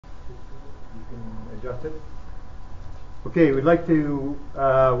adjust it. Okay, we'd like to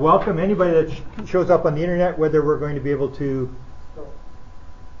welcome anybody that shows up on the internet, whether we're going to be able to.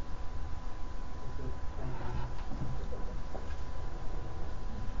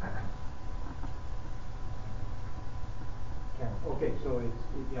 Okay, so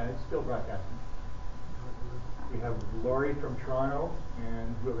it's still broadcasting. We have Lori from Toronto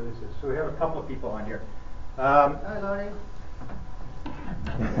and whoever this is. So we have a couple of people on here. Hi, Lori.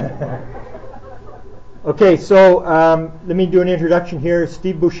 Okay, so let me do an introduction here.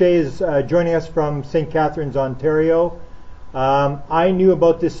 Steve Boucher is joining us from St. Catharines, Ontario. I knew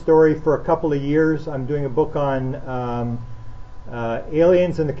about this story for a couple of years. I'm doing a book on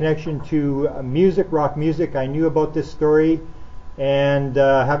aliens and the connection to music, rock music. I knew about this story and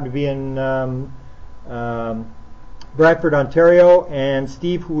happened to be in Bradford, Ontario. And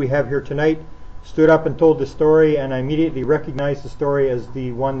Steve, who we have here tonight, stood up and told the story, and I immediately recognized the story as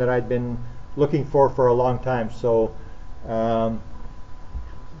the one that I'd been looking for a long time. So,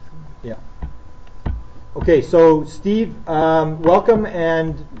 yeah. Okay, so Steve, welcome,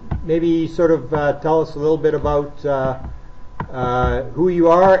 and maybe sort of tell us a little bit about who you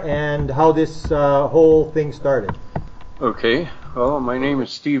are and how this whole thing started. Okay, well, my name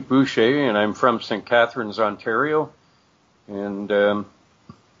is Steve Boucher, and I'm from St. Catharines, Ontario. And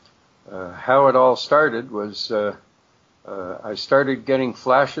how it all started was I started getting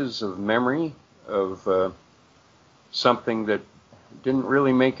flashes of memory of something that didn't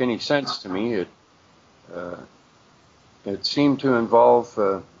really make any sense to me. It seemed to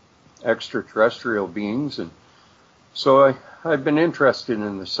involve extraterrestrial beings, and so I've been interested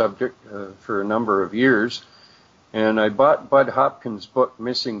in the subject for a number of years. And I bought Bud Hopkins' book,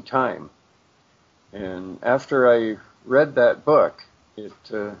 Missing Time. And after I read that book, it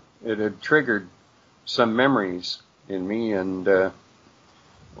had triggered some memories in me. And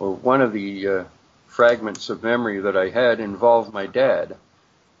one of the fragments of memory that I had involved my dad.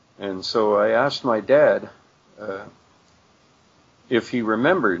 And so I asked my dad if he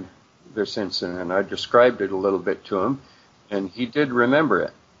remembered this incident. I described it a little bit to him, and he did remember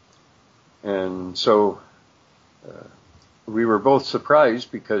it. And so we were both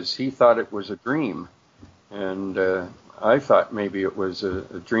surprised because he thought it was a dream, and I thought maybe it was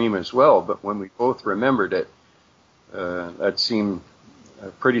a dream as well. But when we both remembered it, that seemed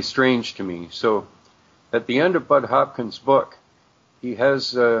pretty strange to me. So at the end of Bud Hopkins' book, he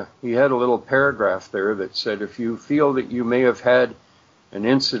had a little paragraph there that said, if you feel that you may have had an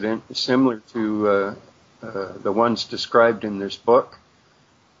incident similar to the ones described in this book,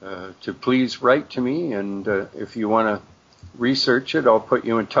 to please write to me, and if you want to research it, I'll put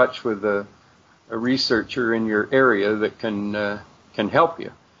you in touch with a researcher in your area that can help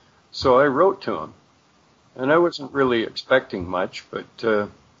you. So I wrote to him, and I wasn't really expecting much, but a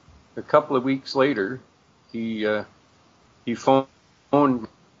couple of weeks later, he phoned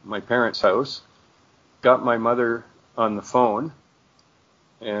my parents' house, got my mother on the phone,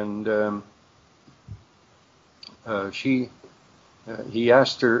 and he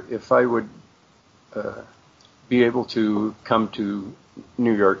asked her if I would be able to come to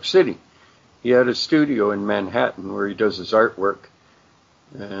New York City. He had a studio in Manhattan where he does his artwork.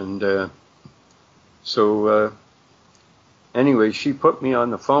 And so anyway, she put me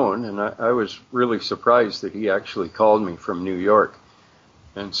on the phone, and I was really surprised that he actually called me from New York.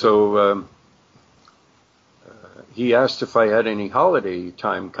 And so he asked if I had any holiday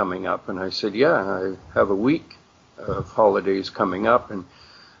time coming up, and I said, yeah, I have a week of holidays coming up, and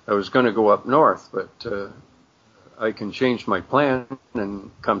I was going to go up north, but I can change my plan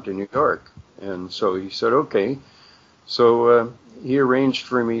and come to New York. And so he said, okay. So he arranged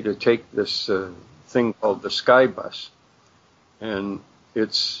for me to take this thing called the Sky Bus, and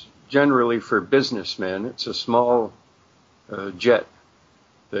it's generally for businessmen. It's a small jet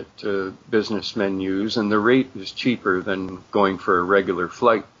that businessmen use, and the rate is cheaper than going for a regular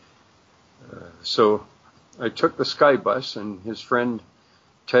flight. So I took the Sky Bus, and his friend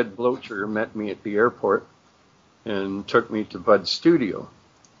Ted Boucher met me at the airport and took me to Bud's studio.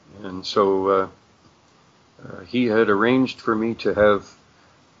 And so he had arranged for me to have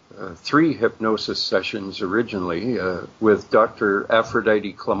 3 hypnosis sessions originally with Dr.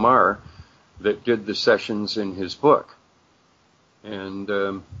 Aphrodite Clamar that did the sessions in his book.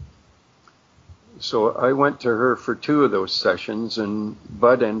 And so I went to her for 2 of those sessions, and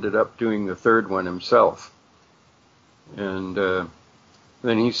Bud ended up doing the 3rd one himself. And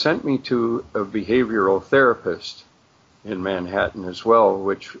then he sent me to a behavioral therapist in Manhattan as well,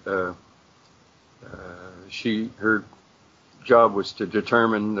 which her job was to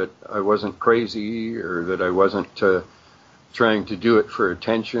determine that I wasn't crazy or that I wasn't trying to do it for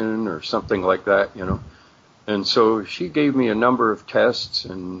attention or something like that, And so she gave me a number of tests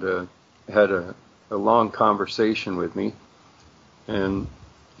and had a long conversation with me. And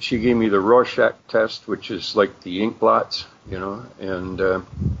she gave me the Rorschach test, which is like the ink blots, and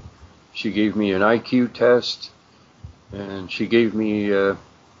she gave me an IQ test, and she gave me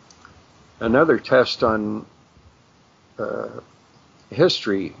another test on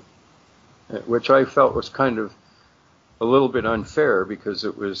history, which I felt was kind of a little bit unfair because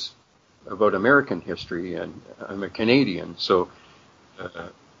it was about American history, and I'm a Canadian, so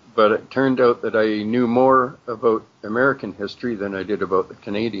but it turned out that I knew more about American history than I did about the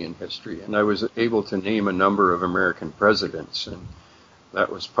Canadian history, and I was able to name a number of American presidents, and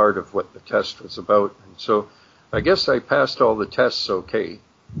that was part of what the test was about. And so I guess I passed all the tests okay.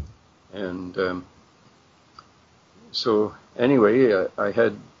 And so anyway, I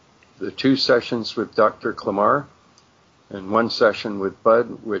had the 2 sessions with Dr. Clamar and 1 session with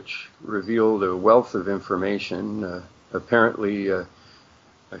Bud, which revealed a wealth of information. Apparently,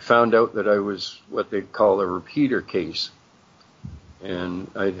 I found out that I was what they'd call a repeater case.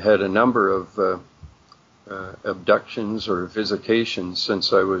 And I'd had a number of abductions or visitations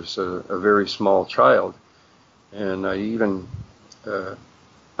since I was a very small child. And I even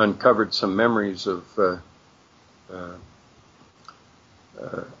uncovered some memories of a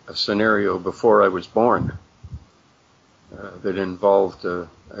scenario before I was born that involved a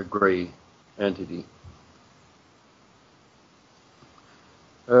gray entity.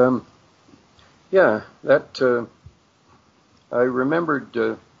 I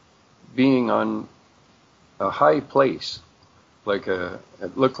remembered being on a high place,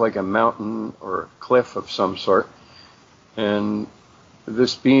 it looked like a mountain or a cliff of some sort, and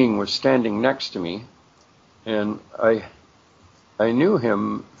this being was standing next to me, and I knew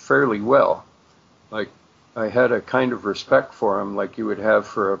him fairly well. Like, I had a kind of respect for him like you would have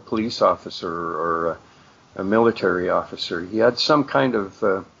for a police officer or a military officer. He had some kind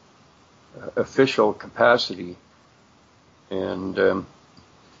of official capacity, and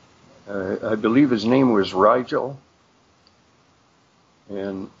I believe his name was Rigel,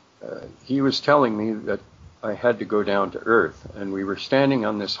 and he was telling me that I had to go down to Earth, and we were standing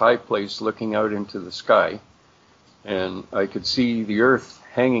on this high place looking out into the sky, and I could see the Earth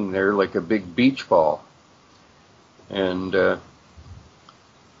hanging there like a big beach ball. And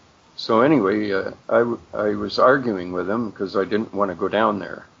so anyway, I was arguing with him because I didn't want to go down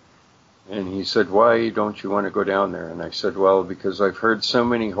there. And he said, "Why don't you want to go down there?" And I said, "Well, because I've heard so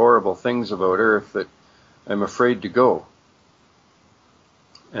many horrible things about Earth that I'm afraid to go."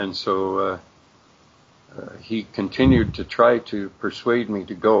 And so he continued to try to persuade me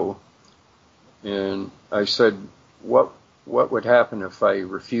to go. And I said, what would happen if I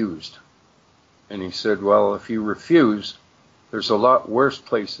refused? And he said, "Well, if you refuse, there's a lot worse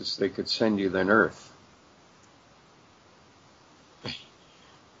places they could send you than Earth."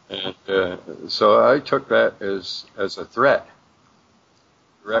 And so I took that as a threat,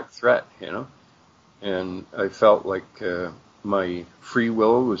 direct threat, and I felt like my free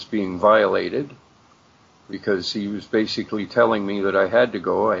will was being violated because he was basically telling me that I had to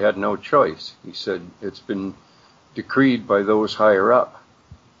go. I had no choice. He said, "It's been decreed by those higher up."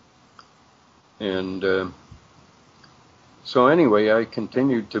 And so anyway, I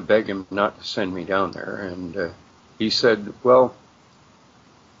continued to beg him not to send me down there, and he said, "Well,"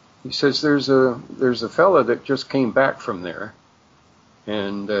 he says, there's a fella that just came back from there,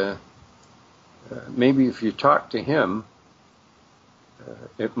 and maybe if you talk to him,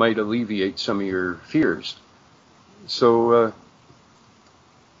 it might alleviate some of your fears." So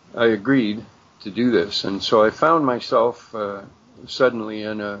I agreed to do this, and so I found myself suddenly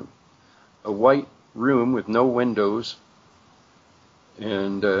in a white room with no windows,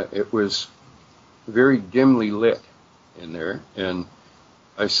 and it was very dimly lit in there, and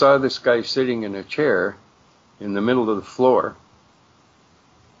I saw this guy sitting in a chair in the middle of the floor,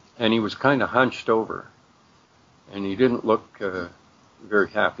 and he was kind of hunched over, and he didn't look very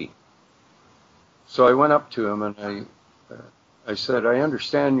happy. So I went up to him and I said, "I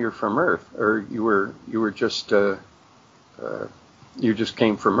understand you're from Earth, or you were just you just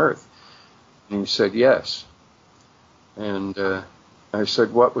came from Earth." And he said, "Yes." And I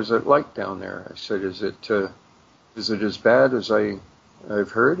said, "What was it like down there?" I said, Is it as bad as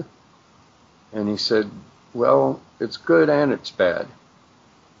I've heard?" And he said, "Well, it's good and it's bad."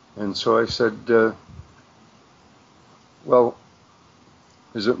 And so I said, "Well,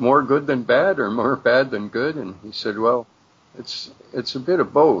 is it more good than bad or more bad than good?" And he said, "Well, it's a bit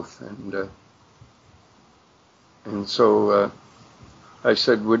of both." And so I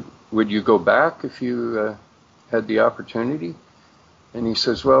said, would you go back if you had the opportunity? And he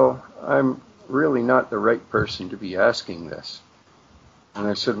says, well, I'm really not the right person to be asking this. And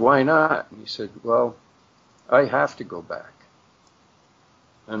I said, why not? And he said, well, I have to go back.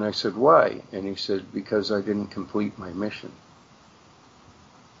 And I said, why? And he said, because I didn't complete my mission.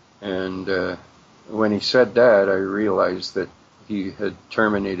 And when he said that, I realized that he had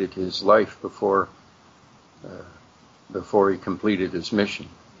terminated his life before he completed his mission.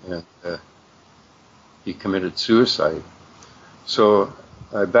 And he committed suicide. So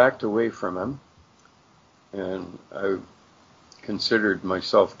I backed away from him, and I considered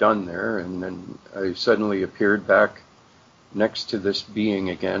myself done there, and then I suddenly appeared back next to this being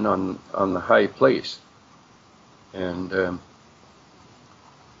again on the high place. And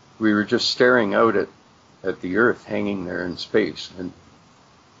we were just staring out at the earth hanging there in space.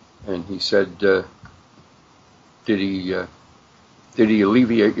 And he said, did he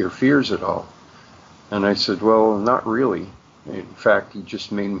alleviate your fears at all? And I said, well, not really. In fact, he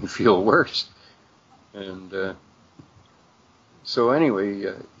just made me feel worse. And so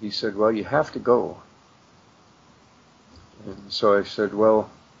anyway, he said, well, you have to go. And so I said, well,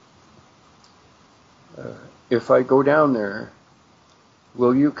 if I go down there,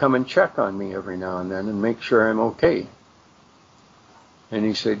 will you come and check on me every now and then and make sure I'm okay? And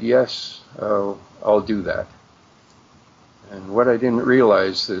he said, yes, I'll do that. And what I didn't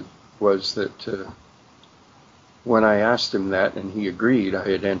realize was that when I asked him that and he agreed, I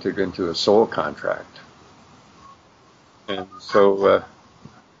had entered into a soul contract. And so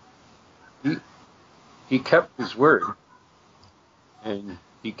he kept his word, and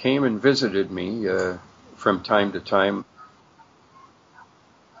he came and visited me from time to time.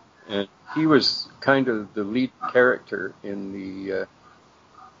 And he was kind of the lead character in the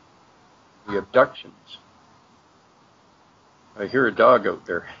abductions. I hear a dog out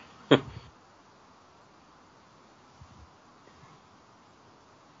there.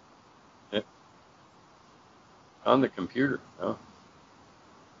 On the computer. Oh.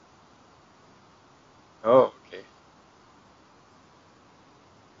 Oh, okay.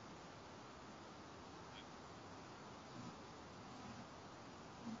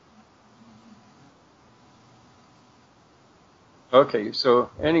 Okay,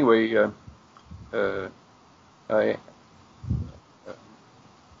 so anyway, I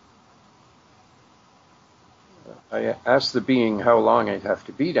asked the being how long I'd have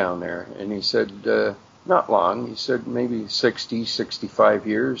to be down there, and he said, not long. He said maybe 60, 65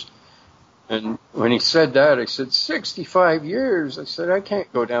 years. And when he said that, I said, 65 years? I said, I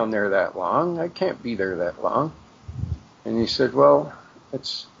can't go down there that long. I can't be there that long. And he said, well,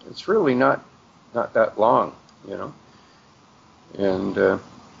 it's really not that long, you know. And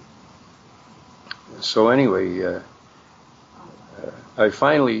so anyway, I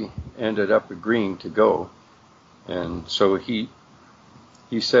finally ended up agreeing to go. And so he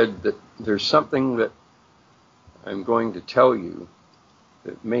said that there's something that I'm going to tell you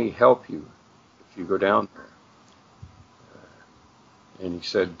that may help you if you go down there. And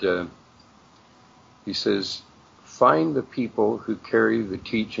he says, find the people who carry the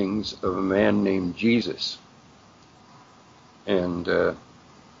teachings of a man named Jesus. And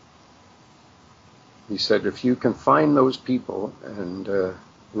he said, if you can find those people and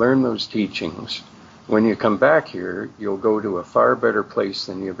learn those teachings, when you come back here, you'll go to a far better place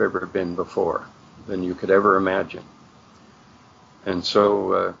than you've ever been before, than you could ever imagine. And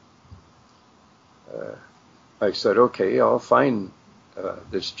so I said, okay, I'll find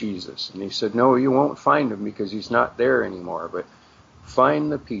this Jesus. And he said, no, you won't find him because he's not there anymore, but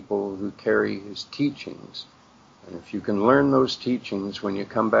find the people who carry his teachings. And if you can learn those teachings when you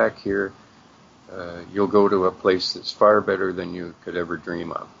come back here, you'll go to a place that's far better than you could ever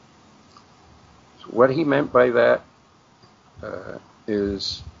dream of. So what he meant by that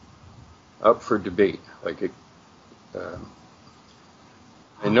is up for debate.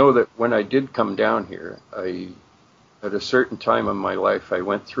 I know that when I did come down here, at a certain time in my life, I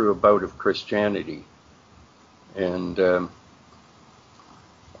went through a bout of Christianity, and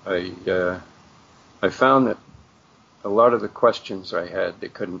I found that a lot of the questions I had, they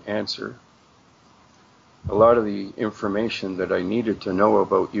couldn't answer. A lot of the information that I needed to know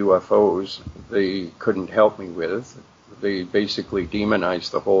about UFOs, they couldn't help me with. They basically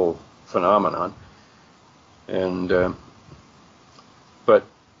demonized the whole phenomenon. And but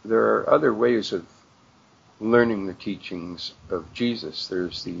there are other ways of learning the teachings of Jesus.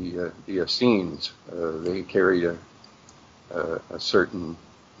 There's the Essenes. They carried a certain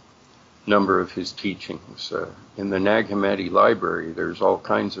number of his teachings. In the Nag Hammadi library, there's all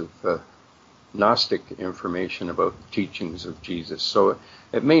kinds of Gnostic information about the teachings of Jesus. So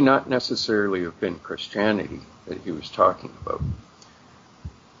it may not necessarily have been Christianity that he was talking about.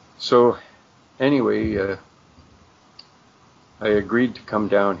 So anyway, I agreed to come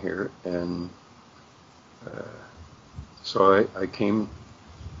down here, and so I came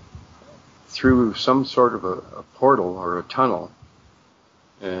through some sort of a portal or a tunnel,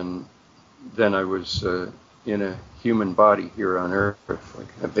 and then I was in a human body here on Earth, like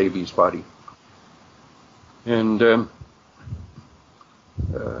a baby's body. And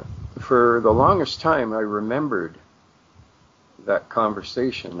for the longest time, I remembered that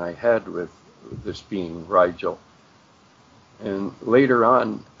conversation I had with this being, Rigel. And later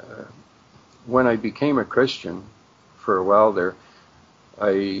on, when I became a Christian, for a while there,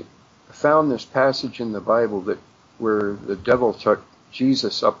 I found this passage in the Bible that where the devil took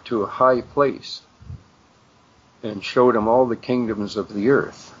Jesus up to a high place and showed him all the kingdoms of the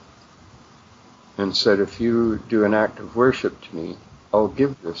earth, and said, if you do an act of worship to me, I'll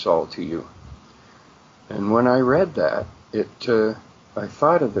give this all to you. And when I read that, I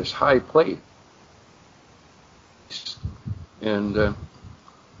thought of this high place. And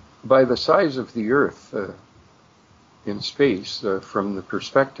by the size of the earth in space, from the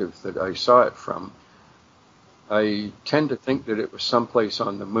perspective that I saw it from, I tend to think that it was someplace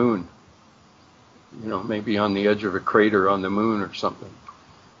on the moon. Maybe on the edge of a crater on the moon or something.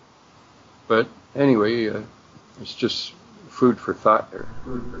 But anyway, it's just food for thought there.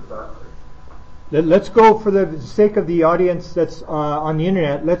 Let's go, for the sake of the audience that's on the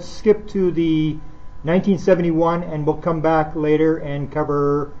internet, let's skip to the 1971, and we'll come back later and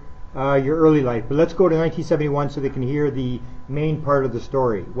cover your early life. But let's go to 1971 so they can hear the main part of the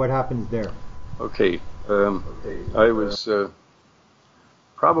story. What happens there? Okay. I was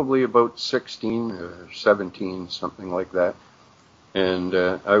probably about 16 or 17, something like that. And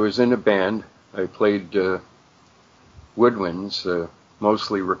I was in a band. I played woodwinds,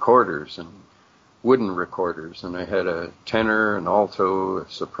 mostly recorders and wooden recorders. And I had a tenor, an alto, a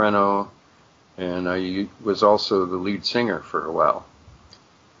soprano, and I was also the lead singer for a while.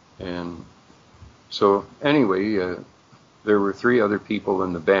 And so anyway, there were 3 other people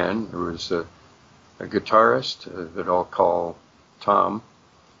in the band. There was a guitarist that I'll call Tom,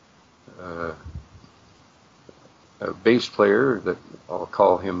 a bass player that I'll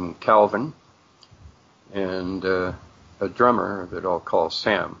call him Calvin, and a drummer that I'll call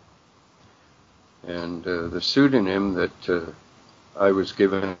Sam. And the pseudonym that I was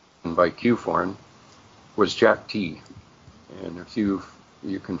given by Q-Forn was Jack T. And if you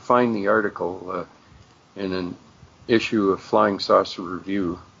can find the article in an issue of Flying Saucer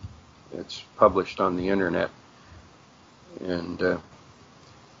Review, it's published on the internet. And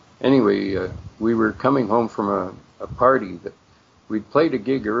anyway, we were coming home from a party that we'd played a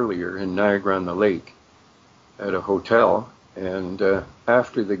gig earlier in Niagara-on-the-Lake at a hotel, and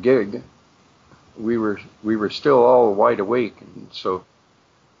after the gig, we were still all wide awake, and so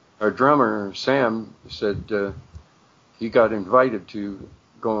our drummer Sam said he got invited to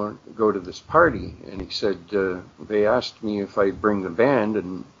go to this party, and he said they asked me if I'd bring the band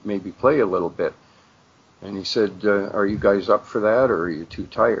and maybe play a little bit, and he said, are you guys up for that, or are you too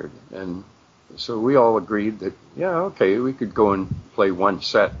tired? And so we all agreed that, yeah, okay, we could go and play one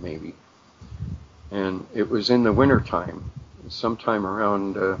set maybe. And it was in the winter time, sometime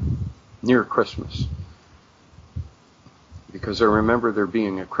around near Christmas, because I remember there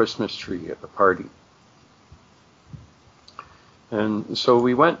being a Christmas tree at the party. And so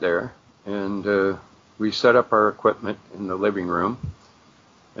we went there, and we set up our equipment in the living room,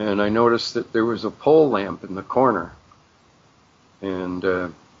 and I noticed that there was a pole lamp in the corner,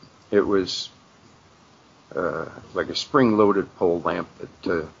 and it was like a spring-loaded pole lamp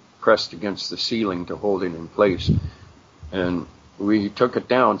that pressed against the ceiling to hold it in place. And we took it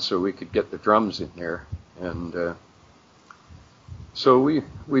down so we could get the drums in there, and so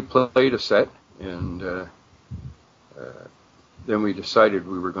we played a set, and then we decided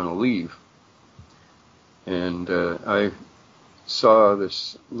we were going to leave. And I saw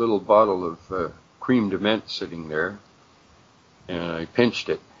this little bottle of cream de menthe sitting there, and I pinched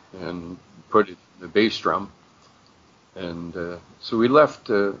it and put it in the bass drum. And so we left.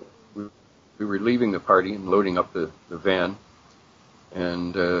 We were leaving the party and loading up the van,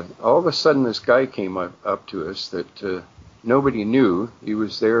 and all of a sudden this guy came up to us that nobody knew. He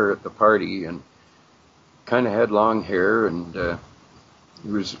was there at the party and kind of had long hair, and he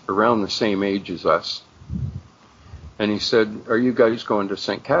was around the same age as us. And he said, "Are you guys going to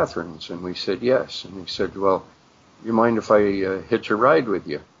St. Catharines?" And we said, "Yes." And he said, "Well, you mind if I hitch a ride with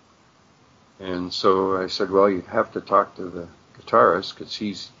you?" And so I said, "Well, you have to talk to the guitarist because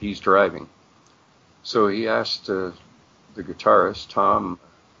he's driving." So he asked the guitarist, Tom,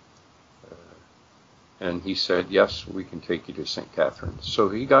 and he said, yes, we can take you to St. Catharines. So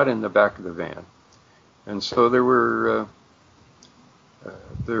he got in the back of the van. And so there were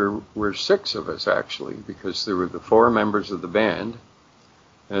 6 of us, actually, because there were the 4 members of the band,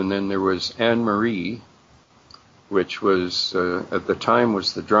 and then there was Anne Marie, which was, at the time,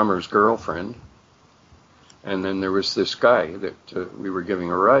 was the drummer's girlfriend, and then there was this guy that we were giving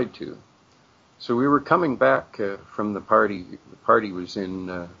a ride to. So we were coming back from the party. The party was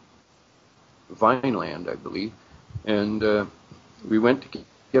in Vineland, I believe, and we went to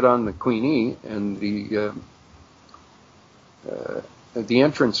get on the Queenie, and the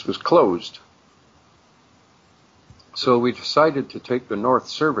entrance was closed. So we decided to take the North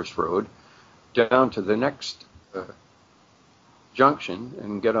Service Road down to the next junction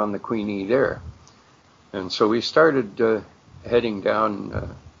and get on the Queenie there. And so we started heading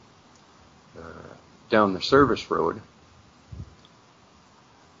down the service road,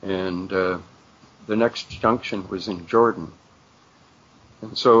 and the next junction was in Jordan.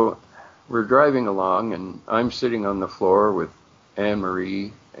 And so we're driving along, and I'm sitting on the floor with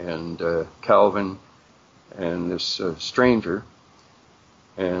Anne-Marie and Calvin and this stranger,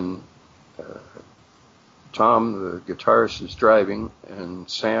 and Tom, the guitarist, is driving, and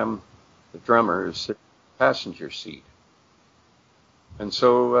Sam, the drummer, is sitting in the passenger seat. And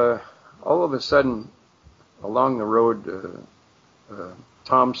so all of a sudden, along the road,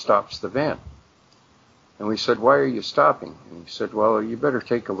 Tom stops the van. And we said, why are you stopping? And he said, well, you better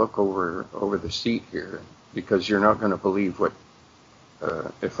take a look over the seat here, because you're not going to believe what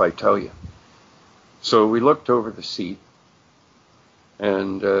if I tell you. So we looked over the seat,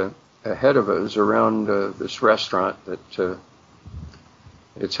 and ahead of us, around this restaurant that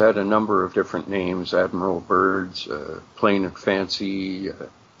it's had a number of different names, Admiral Bird's, Plain and Fancy,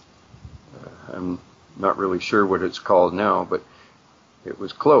 I'm not really sure what it's called now, but it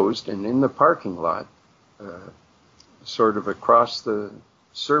was closed, and in the parking lot, sort of across the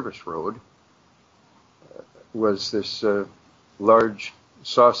service road, was this large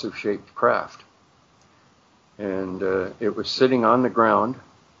sausage-shaped craft. And it was sitting on the ground,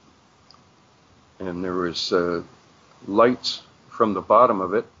 and there was lights from the bottom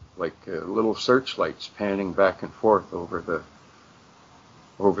of it, like little searchlights panning back and forth over the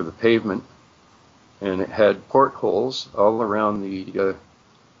pavement. And it had portholes all around the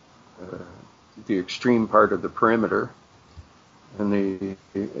extreme part of the perimeter, and they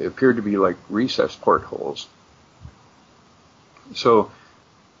appeared to be like recessed portholes. So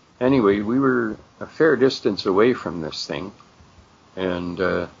anyway, we were a fair distance away from this thing,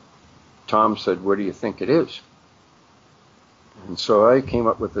 and Tom said, what do you think it is? And so I came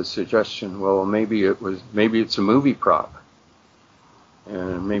up with a suggestion, well, maybe it's a movie prop,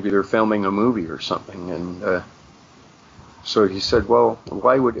 and maybe they're filming a movie or something. And so he said, well,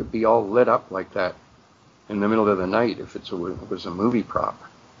 why would it be all lit up like that in the middle of the night if it was a movie prop?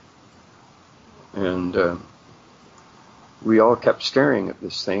 And we all kept staring at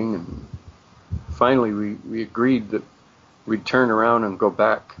this thing, and finally we agreed that we'd turn around and go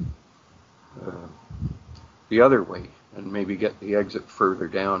back the other way, and maybe get the exit further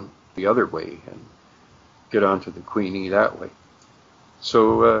down the other way and get onto the Queenie that way.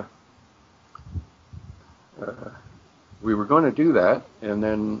 So we were going to do that, and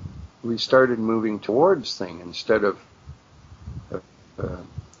then we started moving towards the thing instead of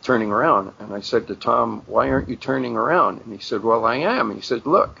turning around. And I said to Tom, why aren't you turning around? And he said, well, I am. He said,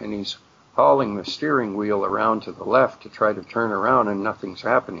 look. And he's hauling the steering wheel around to the left to try to turn around, and nothing's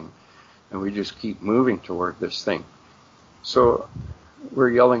happening. And we just keep moving toward this thing. So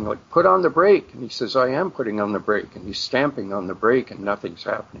we're yelling, like, put on the brake. And he says, I am putting on the brake. And he's stamping on the brake, and nothing's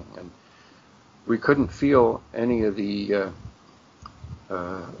happening. And we couldn't feel any of the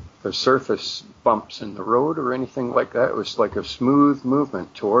surface bumps in the road or anything like that. It was like a smooth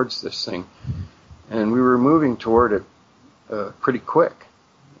movement towards this thing. And we were moving toward it pretty quick.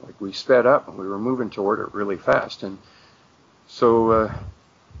 Like, we sped up, and we were moving toward it really fast. And so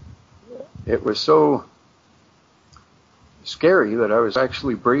it was so scary that I was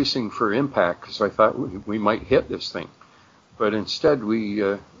actually bracing for impact, because I thought we might hit this thing. But instead, we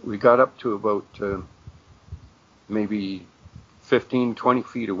got up to about maybe 15, 20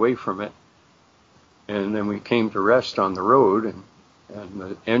 feet away from it, and then we came to rest on the road, and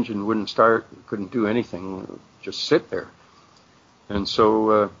the engine wouldn't start, couldn't do anything, just sit there. And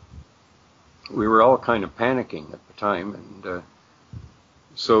so we were all kind of panicking at the time, and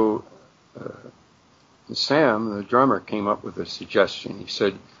so Sam, the drummer, came up with a suggestion. He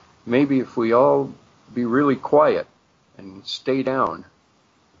said, maybe if we all be really quiet and stay down,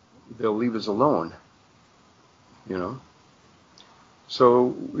 they'll leave us alone. you know. So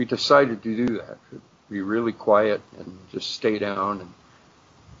we decided to do that, be really quiet and just stay down.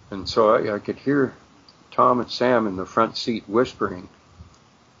 And so I could hear Tom and Sam in the front seat whispering.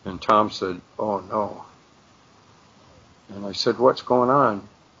 And Tom said, "Oh, no." And I said, "What's going on?"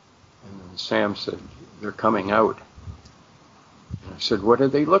 And then Sam said, "They're coming out." And I said, "What do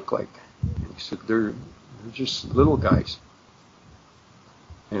they look like?" And he said, they're just little guys.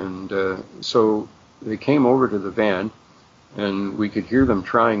 And so they came over to the van, and we could hear them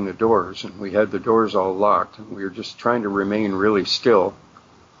trying the doors, and we had the doors all locked, and we were just trying to remain really still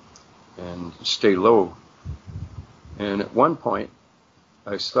and stay low. And at one point,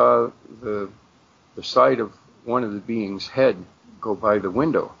 I saw the side of one of the beings' head go by the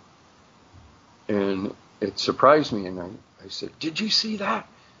window. And it surprised me, and I said, "Did you see that?"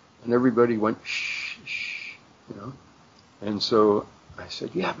 And everybody went, "Shh, shh," you know. And so I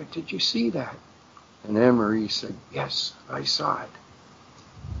said, "Yeah, but did you see that?" And Anne-Marie said, "Yes, I saw it."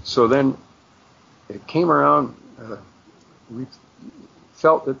 So then it came around, we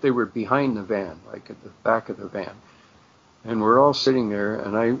felt that they were behind the van, like at the back of the van. And we're all sitting there,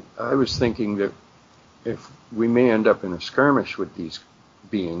 and I was thinking that if we may end up in a skirmish with these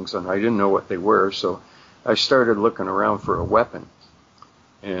beings, and I didn't know what they were, so I started looking around for a weapon.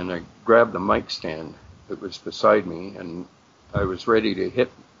 And I grabbed the mic stand that was beside me, and I was ready to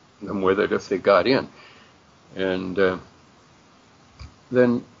hit them with it if they got in. And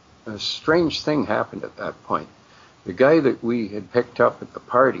then a strange thing happened at that point. The guy that we had picked up at the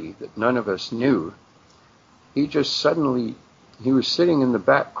party that none of us knew, he was sitting in the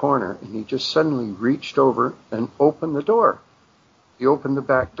back corner, and he just suddenly reached over and opened the door. He opened the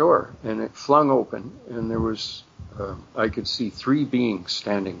back door, and it flung open, and there was, I could see 3 beings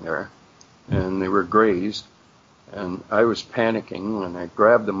standing there, and they were grazed, and I was panicking, and I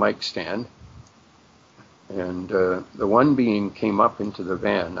grabbed the mic stand, and the one being came up into the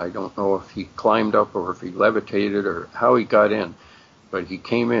van. I don't know if he climbed up or if he levitated or how he got in, but he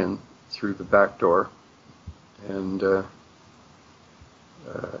came in through the back door, and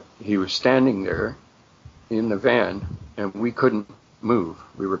he was standing there in the van, and we couldn't move.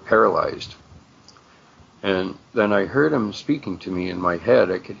 We were paralyzed. And then I heard him speaking to me in my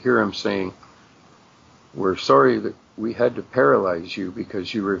head. I could hear him saying, "We're sorry that we had to paralyze you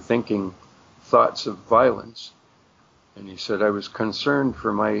because you were thinking thoughts of violence." And he said, "I was concerned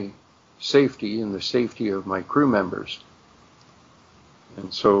for my safety and the safety of my crew members."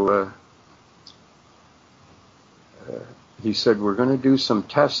 And so he said, "We're going to do some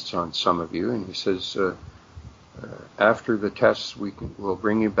tests on some of you." And he says, "After the tests, we'll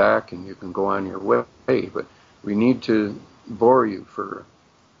bring you back and you can go on your way. But we need to bore you for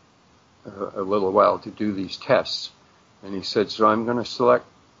a little while to do these tests." And he said, "So I'm going to select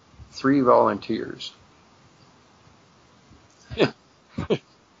 3 volunteers."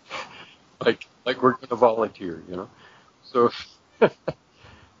 like we're going to volunteer, you know. So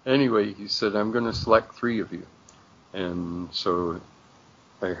anyway, he said, "I'm going to select 3 of you." And so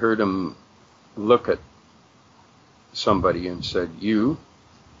I heard him look at somebody and said, "You."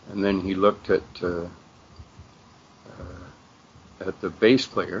 And then he looked at the bass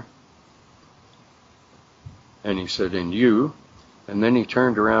player, and he said, "And you." And then he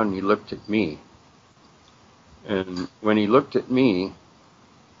turned around and he looked at me. And when he looked at me,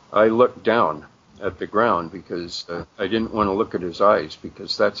 I looked down at the ground because I didn't want to look at his eyes,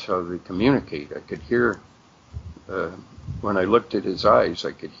 because that's how they communicate. I could hear, when I looked at his eyes,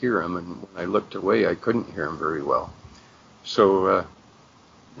 I could hear him, and when I looked away, I couldn't hear him very well. So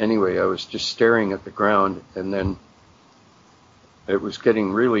anyway, I was just staring at the ground, and then it was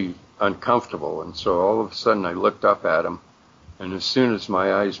getting really uncomfortable. And so all of a sudden I looked up at him, and as soon as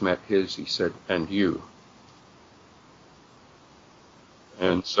my eyes met his, he said, "And you."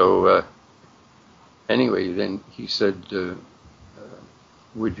 And so anyway, then he said,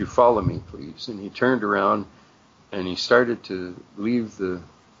 "Would you follow me, please?" And he turned around and he started to leave the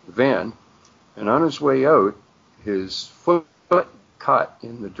van. And on his way out, his foot caught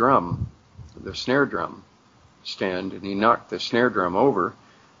in the drum, the snare drum stand, and he knocked the snare drum over,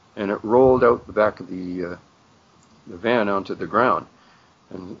 and it rolled out the back of the van onto the ground.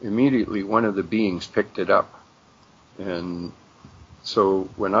 And immediately one of the beings picked it up. And so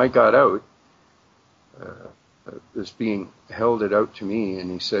when I got out, this being held it out to me, and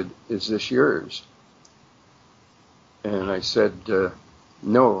he said, "Is this yours?" And I said,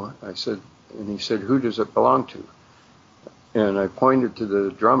 "No." I said, and he said, "Who does it belong to?" And I pointed to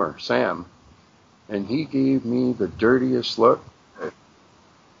the drummer, Sam, and he gave me the dirtiest look.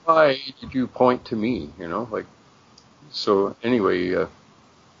 "Why did you point to me?" So anyway,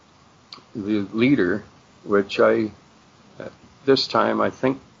 the leader which at this time, I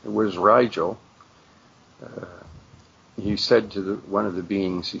think it was Rigel. He said to one of the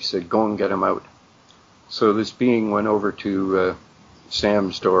beings, he said, "Go and get him out." So this being went over to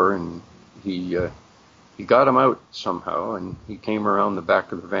Sam's door, and he got him out somehow, and he came around the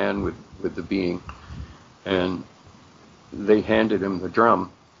back of the van with the being, and they handed him the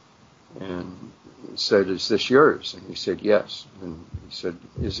drum and said, "Is this yours?" And he said, "Yes." And he said,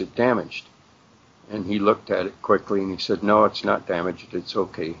 "Is it damaged?" And he looked at it quickly and he said, "No, it's not damaged, it's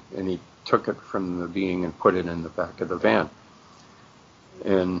okay." And he took it from the being and put it in the back of the van.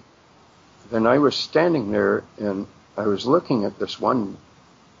 And then I was standing there and I was looking at this one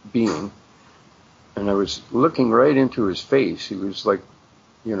being, and I was looking right into his face. He was like,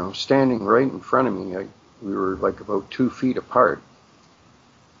 standing right in front of me. We were like about 2 feet apart.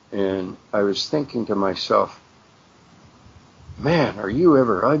 And I was thinking to myself, "Man, are you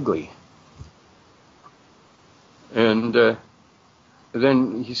ever ugly?" And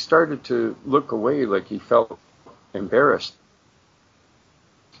then he started to look away, like he felt embarrassed.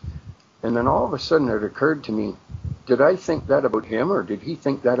 And then all of a sudden it occurred to me, did I think that about him, or did he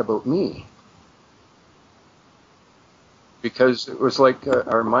think that about me? Because it was like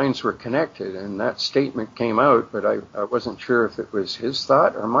our minds were connected, and that statement came out, but I wasn't sure if it was his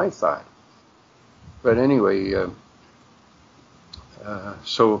thought or my thought. But anyway,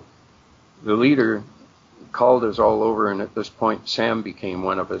 so the leader called us all over, and at this point Sam became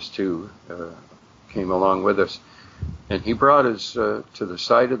one of us too, came along with us. And he brought us to the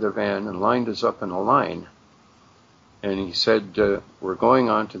side of the van and lined us up in a line. And he said, "We're going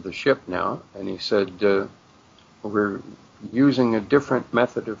on to the ship now." And he said, "We're using a different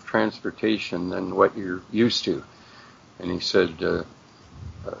method of transportation than what you're used to." And he said,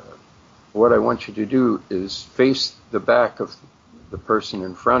 "What I want you to do is face the back of the person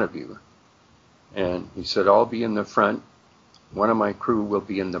in front of you." And he said, "I'll be in the front. One of my crew will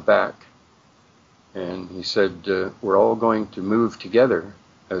be in the back." And he said, "We're all going to move together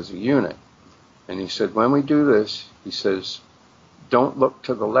as a unit." And he said, "When we do this," he says, "don't look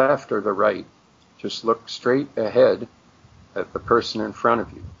to the left or the right. Just look straight ahead at the person in front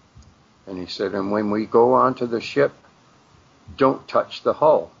of you." And he said, "And when we go onto the ship, don't touch the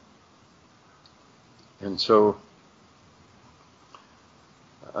hull." And so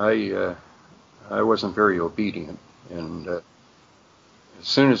I wasn't very obedient. And as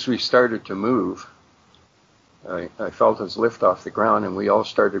soon as we started to move, I felt us lift off the ground, and we all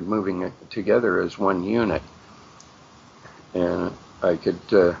started moving together as one unit. And I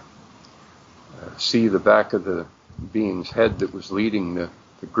could see the back of the being's head that was leading the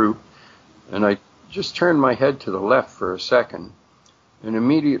group. And I just turned my head to the left for a second, and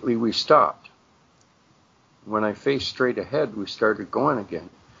immediately we stopped. When I faced straight ahead, we started going again.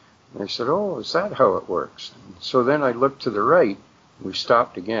 And I said, "Oh, is that how it works?" And so then I looked to the right, we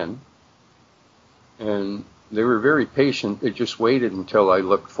stopped again. And they were very patient. They just waited until I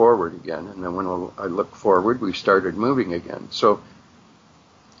looked forward again. And then when I looked forward, we started moving again. So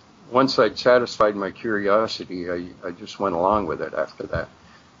once I'd satisfied my curiosity, I just went along with it after that.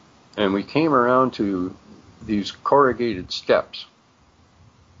 And we came around to these corrugated steps,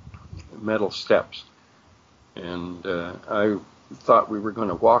 metal steps. And I thought we were going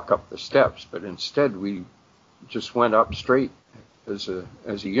to walk up the steps, but instead we just went up straight as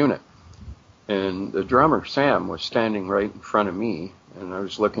a unit. And the drummer, Sam, was standing right in front of me, and I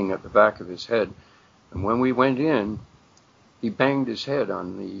was looking at the back of his head. And when we went in, he banged his head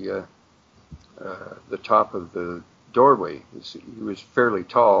on the top of the doorway. He was fairly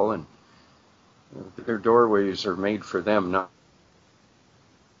tall, and their doorways are made for them, not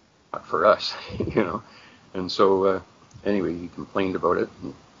for us, And so anyway, he complained about it.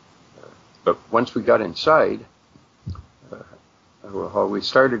 But once we got inside, we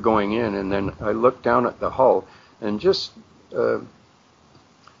started going in, and then I looked down at the hull, and just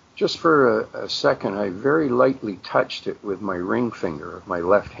for a second, I very lightly touched it with my ring finger of my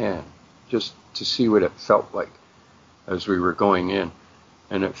left hand, just to see what it felt like as we were going in.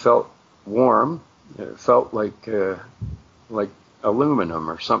 And it felt warm. It felt like aluminum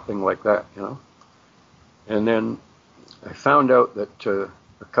or something like that, And then I found out that a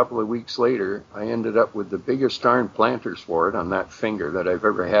couple of weeks later, I ended up with the biggest darn planter's wart on that finger that I've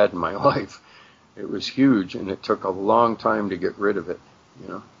ever had in my life. It was huge, and it took a long time to get rid of it,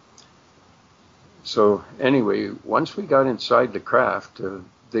 So anyway, once we got inside the craft,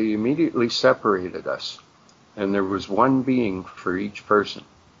 they immediately separated us, and there was one being for each person.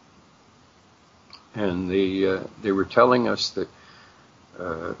 And they were telling us that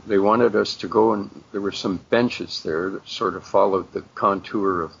they wanted us to go, and there were some benches there that sort of followed the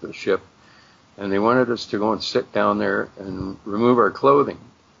contour of the ship, and they wanted us to go and sit down there and remove our clothing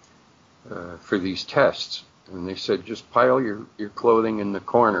for these tests. And they said, just pile your clothing in the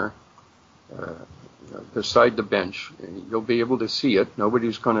corner beside the bench. You'll be able to see it.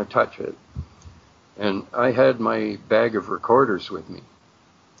 Nobody's going to touch it. And I had my bag of recorders with me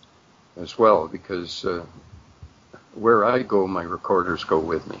as well, because where I go, my recorders go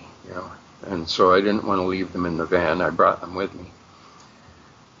with me, you know. And so I didn't want to leave them in the van. I brought them with me.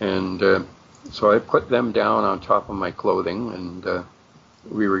 And so I put them down on top of my clothing, and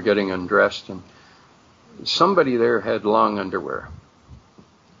we were getting undressed, and somebody there had long underwear.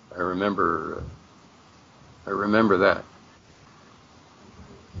 I remember that.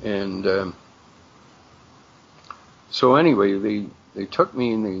 And so anyway, they took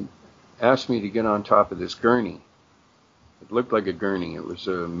me and they asked me to get on top of this gurney. It looked like a gurney. It was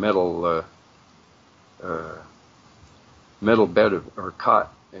a metal bed or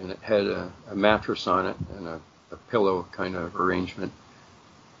cot, and it had a mattress on it and a pillow kind of arrangement.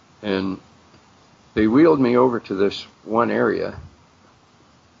 And they wheeled me over to this one area,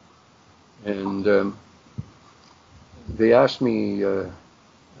 and they asked me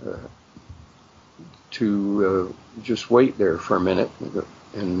to just wait there for a minute.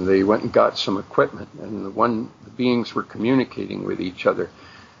 And they went and got some equipment, and the beings were communicating with each other.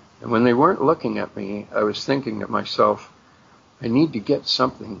 And when they weren't looking at me, I was thinking to myself, I need to get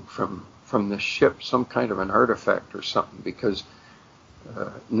something from this ship, some kind of an artifact or something, because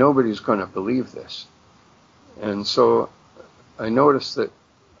nobody's going to believe this. And so I noticed that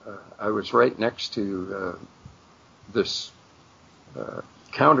I was right next to this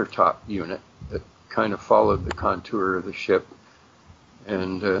countertop unit that kind of followed the contour of the ship.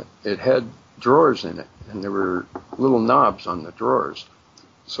 And it had drawers in it, and there were little knobs on the drawers.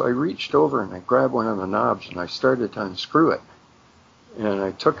 So I reached over and I grabbed one of the knobs and I started to unscrew it. And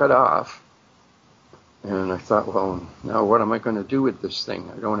I took it off, and I thought, well, now what am I going to do with this thing?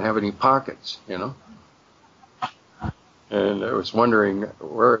 I don't have any pockets, you know. And I was wondering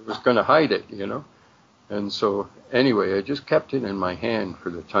where I was going to hide it, you know. And so anyway, I just kept it in my hand for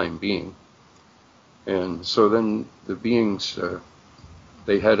the time being. And so then the beings...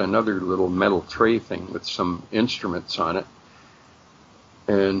 they had another little metal tray thing with some instruments on it.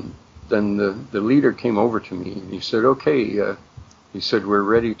 And then the leader came over to me and he said, okay, he said, we're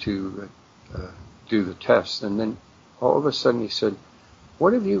ready to do the test. And then all of a sudden he said,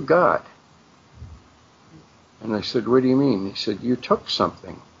 what have you got? And I said, what do you mean? He said, you took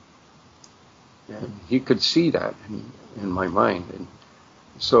something. And he could see that in my mind. And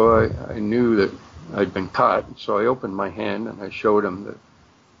so I knew that I'd been caught. So I opened my hand and I showed him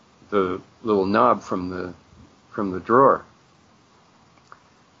the little knob from the drawer.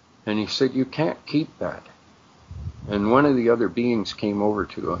 And he said, you can't keep that. And one of the other beings came over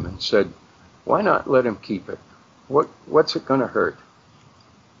to him and said, why not let him keep it? What's it going to hurt?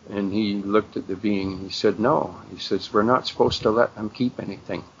 And he looked at the being and he said, no. He says, we're not supposed to let them keep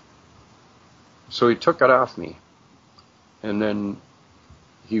anything. So he took it off me. And then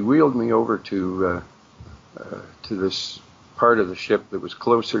he wheeled me over to this part of the ship that was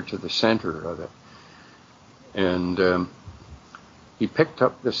closer to the center of it. And he picked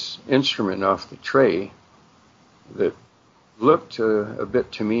up this instrument off the tray that looked a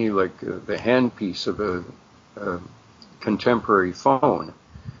bit to me like the handpiece of a contemporary phone.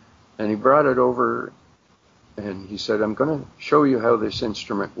 And he brought it over and he said, I'm going to show you how this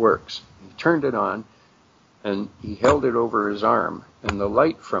instrument works. He turned it on and he held it over his arm. And the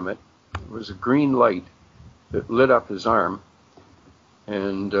light from it was a green light that lit up his arm.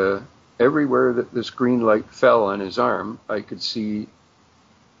 And everywhere that this green light fell on his arm, I could see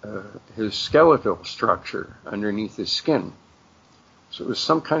his skeletal structure underneath his skin. So it was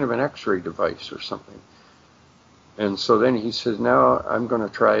some kind of an X-ray device or something. And so then he said, now I'm going to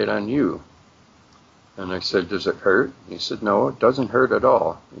try it on you. And I said, does it hurt? He said, no, it doesn't hurt at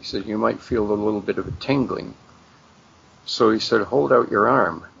all. He said, you might feel a little bit of a tingling. So he said, hold out your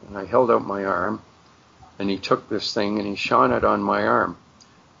arm. And I held out my arm. And he took this thing and he shone it on my arm.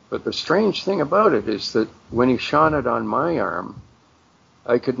 But the strange thing about it is that when he shone it on my arm,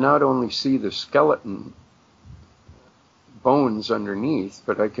 I could not only see the skeleton bones underneath,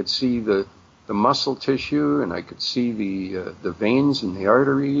 but I could see the muscle tissue, and I could see the veins and the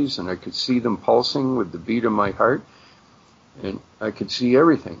arteries, and I could see them pulsing with the beat of my heart, and I could see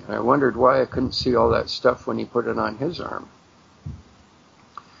everything. And I wondered why I couldn't see all that stuff when he put it on his arm.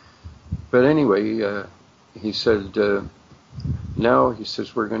 But anyway, he said, now, he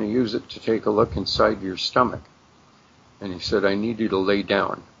says, we're going to use it to take a look inside your stomach. And he said, I need you to lay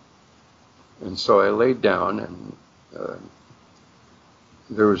down. And so I laid down, and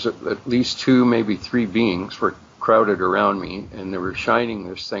there was at least two, maybe three beings were crowded around me, and they were shining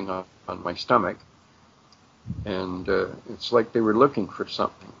this thing on my stomach, and it's like they were looking for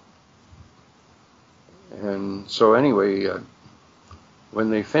something. And so anyway, when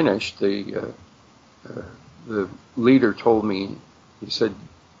they finished, the leader told me, he said,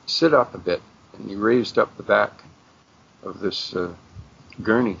 sit up a bit, and he raised up the back of this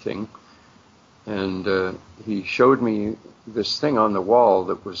gurney thing, and he showed me this thing on the wall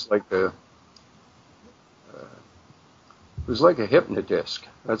that was like a hypnodisc.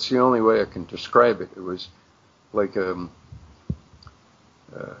 That's the only way I can describe it. It was like a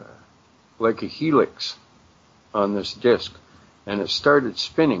helix on this disc, and it started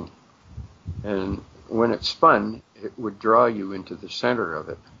spinning, and when it spun, it would draw you into the center of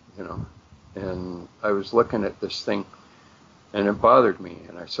it, you know. And I was looking at this thing, and it bothered me,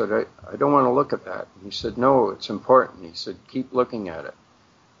 and I said, I don't want to look at that. And he said, no, it's important. He said, keep looking at it.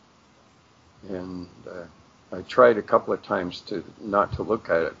 And I tried a couple of times not to look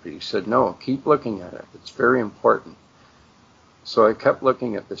at it, but he said, no, keep looking at it. It's very important. So I kept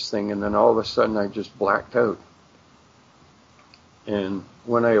looking at this thing, and then all of a sudden I just blacked out. And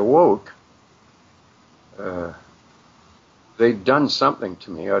when I awoke, they'd done something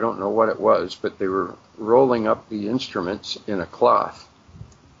to me. I don't know what it was, but they were rolling up the instruments in a cloth.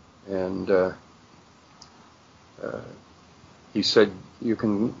 And he said,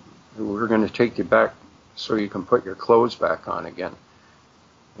 we're going to take you back so you can put your clothes back on again.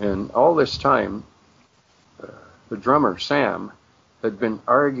 And all this time, the drummer, Sam, had been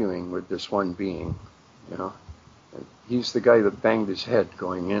arguing with this one being, you know. He's the guy that banged his head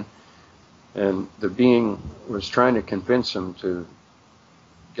going in. And the being was trying to convince him to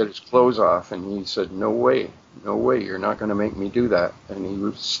get his clothes off, and he said, no way, you're not going to make me do that. And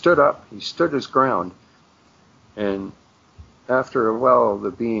he stood up, he stood his ground, and after a while,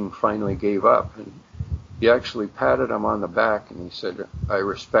 the being finally gave up, and he actually patted him on the back, and he said, I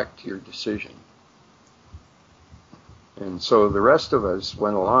respect your decision. And so the rest of us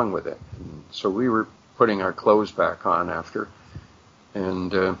went along with it. And so we were putting our clothes back on after,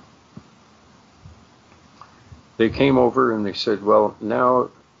 and they came over and they said, well, now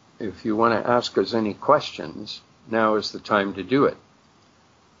if you want to ask us any questions, now is the time to do it.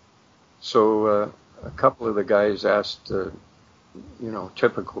 So a couple of the guys asked,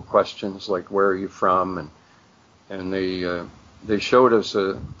 typical questions like, where are you from? And they showed us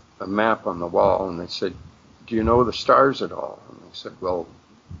a map on the wall, and they said, do you know the stars at all? And I said, well,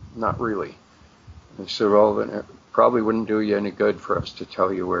 not really. And they said, well, then it probably wouldn't do you any good for us to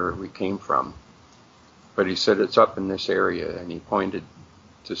tell you where we came from. But he said, it's up in this area, and he pointed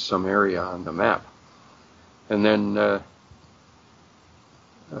to some area on the map. And then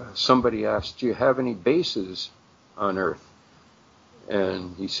somebody asked, do you have any bases on Earth?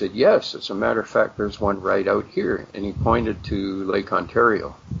 And he said, yes, as a matter of fact, there's one right out here. And he pointed to Lake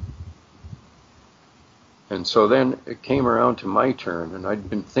Ontario. And so then it came around to my turn, and I'd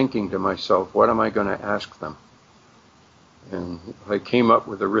been thinking to myself, what am I going to ask them? And I came up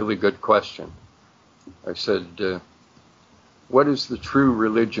with a really good question. I said, what is the true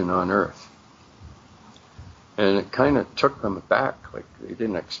religion on Earth? And it kind of took them aback, like they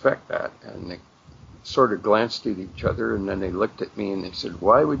didn't expect that. And they sort of glanced at each other, and then they looked at me and they said,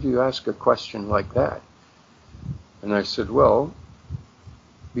 why would you ask a question like that? And I said, well,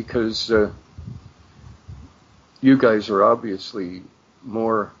 because you guys are obviously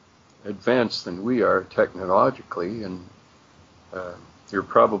more advanced than we are technologically, and you're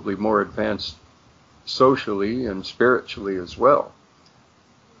probably more advanced socially and spiritually as well.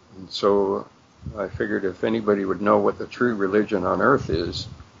 And so I figured if anybody would know what the true religion on Earth is,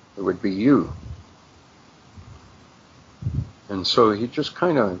 it would be you. And so he just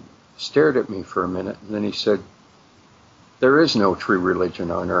kind of stared at me for a minute, and then he said, there is no true religion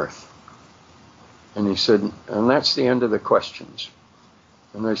on Earth. And he said, and that's the end of the questions.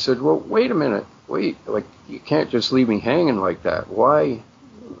 And I said, well, wait a minute, like, you can't just leave me hanging like that. Why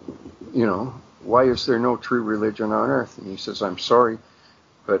is there no true religion on Earth? And he says, I'm sorry,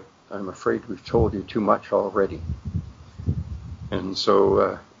 but I'm afraid we've told you too much already. And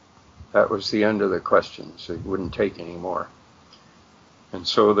so that was the end of the questions. He wouldn't take any more. And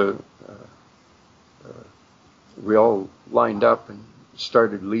so we all lined up and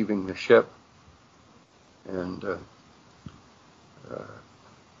started leaving the ship. And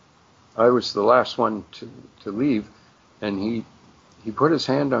I was the last one to leave, and he put his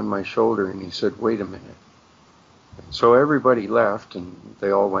hand on my shoulder and he said, wait a minute. And so everybody left, and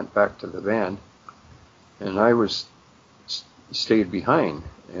they all went back to the van, and I stayed behind.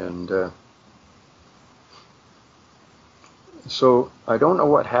 And So I don't know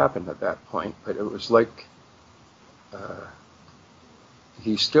what happened at that point, but it was like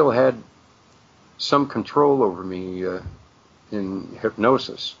he still had some control over me in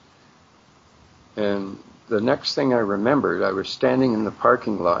hypnosis. And the next thing I remembered, I was standing in the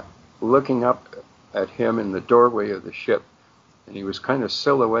parking lot looking up at him in the doorway of the ship. And he was kind of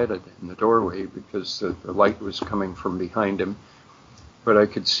silhouetted in the doorway because the light was coming from behind him. But I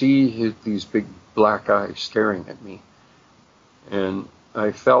could see these big black eyes staring at me. And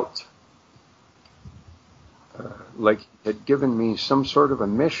I felt like he had given me some sort of a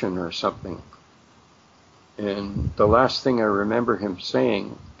mission or something. And the last thing I remember him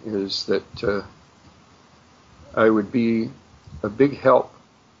saying is that I would be a big help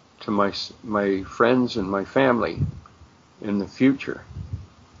to my friends and my family in the future.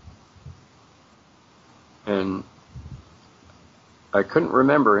 And I couldn't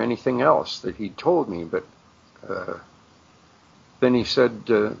remember anything else that he told me, but then he said,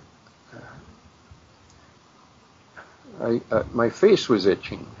 my face was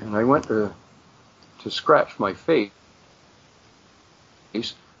itching, and I went to scratch my face,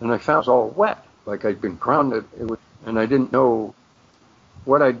 and I found it was all wet, like I'd been crying, and I didn't know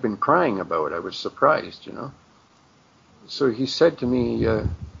what I'd been crying about. I was surprised, you know. So he said to me,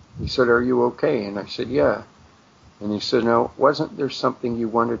 he said, "Are you okay?" And I said, "Yeah." And he said, "Now, wasn't there something you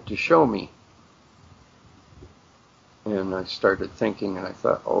wanted to show me?" And I started thinking, and I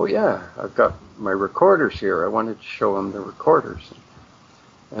thought, oh yeah, I've got my recorders here. I wanted to show him the recorders.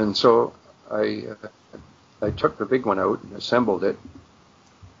 And so I took the big one out and assembled it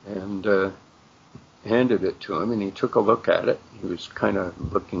and handed it to him, and he took a look at it. He was kind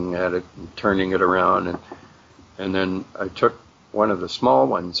of looking at it and turning it around, and then I took one of the small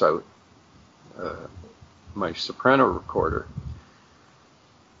ones out, my soprano recorder,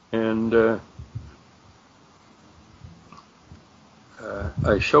 and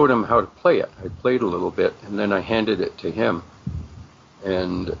I showed him how to play it. I played a little bit, and then I handed it to him.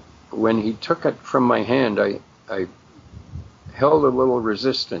 And when he took it from my hand, I held a little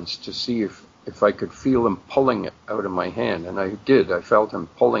resistance to see if I could feel him pulling it out of my hand. And I did. I felt him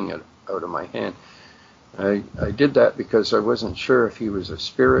pulling it out of my hand. I did that because I wasn't sure if he was a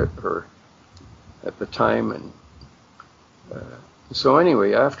spirit or at the time. And so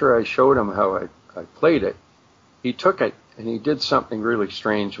anyway, after I showed him how I played it, he took it and he did something really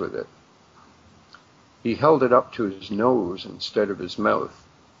strange with it. He held it up to his nose instead of his mouth.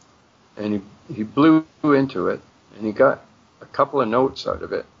 And he blew into it, and he got a couple of notes out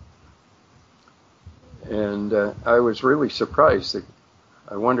of it. And I was really surprised. That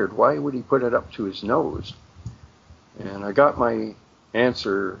I wondered, why would he put it up to his nose? And I got my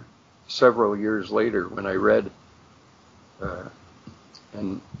answer several years later when I read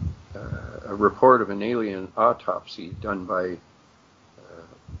a report of an alien autopsy done by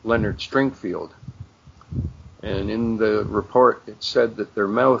Leonard Stringfield. And in the report, it said that their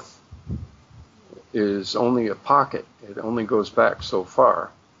mouth is only a pocket. It only goes back so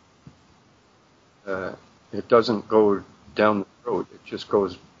far. It doesn't go down the throat. It just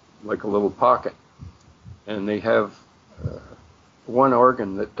goes like a little pocket. And they have one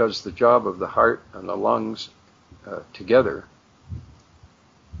organ that does the job of the heart and the lungs together.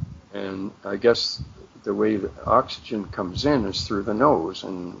 And I guess the way the oxygen comes in is through the nose,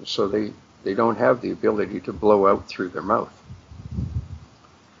 and so they don't have the ability to blow out through their mouth.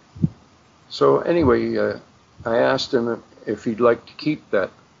 So anyway, I asked him if he'd like to keep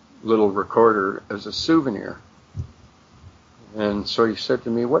that little recorder as a souvenir. And so he said to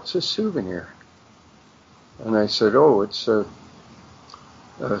me, "What's a souvenir?" And I said, "Oh, it's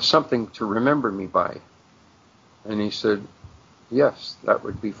something to remember me by." And he said, "Yes, that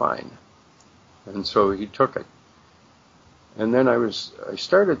would be fine." And so he took it. And then I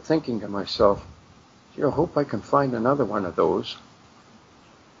started thinking to myself, I hope I can find another one of those.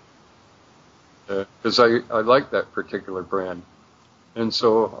 Because I like that particular brand. And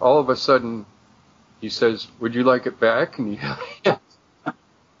so all of a sudden, he says, "Would you like it back?" And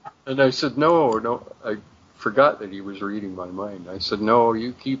and I said, no, I forgot that he was reading my mind. I said, "No,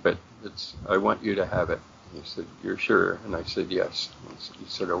 you keep it. I want you to have it." He said, "You're sure?" And I said, "Yes." He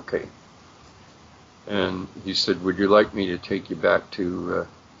said, "Okay." And he said, "Would you like me to take you back to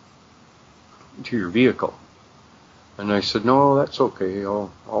your vehicle?" And I said, "No, that's okay.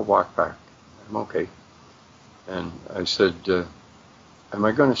 I'll walk back. I'm okay." And I said, "Am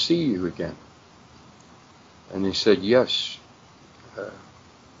I going to see you again?" And he said, "Yes."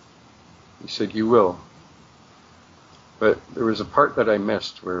 He said, "You will." But there was a part that I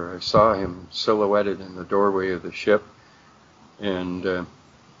missed where I saw him silhouetted in the doorway of the ship, and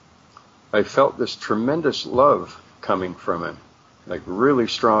I felt this tremendous love coming from him, like really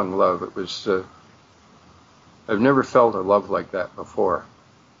strong love. It was, I've never felt a love like that before.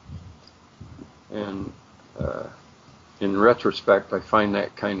 And in retrospect, I find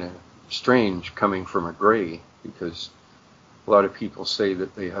that kind of strange coming from a gray, because a lot of people say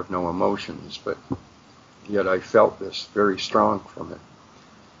that they have no emotions, but yet I felt this very strong from it.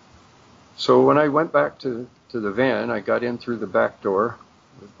 So when I went back to the van, I got in through the back door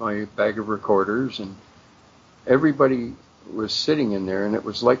with my bag of recorders, and everybody was sitting in there, and it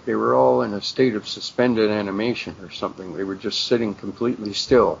was like they were all in a state of suspended animation or something. They were just sitting completely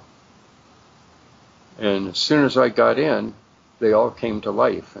still. And as soon as I got in, they all came to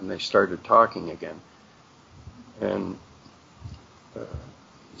life, and they started talking again. And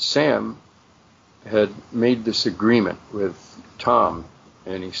Sam had made this agreement with Tom,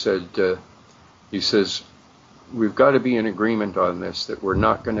 and he says, we've got to be in agreement on this, that we're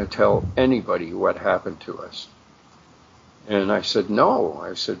not going to tell anybody what happened to us. And I said, no.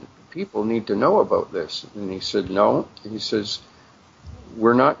 I said, people need to know about this. And he said, no. He says,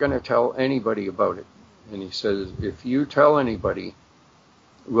 we're not going to tell anybody about it. And he says, if you tell anybody,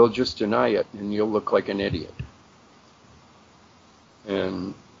 we'll just deny it, and you'll look like an idiot.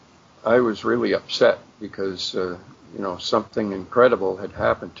 And I was really upset because, something incredible had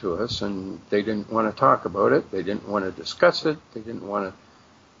happened to us, and they didn't want to talk about it. They didn't want to discuss it. They didn't want to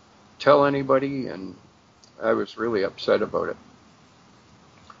tell anybody, and I was really upset about it.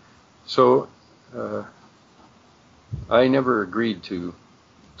 So I never agreed to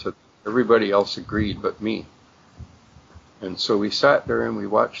everybody else agreed but me. And so we sat there and we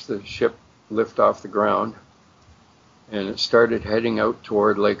watched the ship lift off the ground, and it started heading out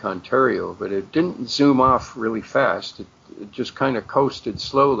toward Lake Ontario, but it didn't zoom off really fast. It just kind of coasted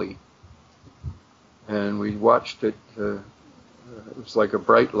slowly. And we watched it, it was like a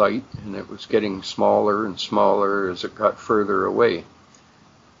bright light, and it was getting smaller and smaller as it got further away.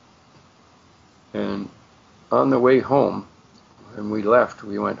 And on the way home, when we left,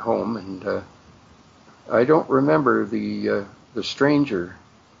 we went home, and I don't remember the stranger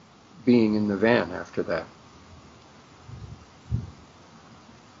being in the van after that.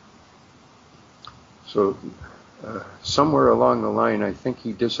 So somewhere along the line, I think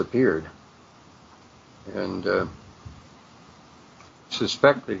he disappeared. And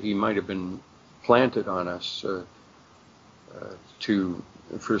suspect that he might have been planted on us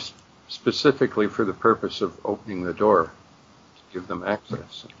specifically for the purpose of opening the door to give them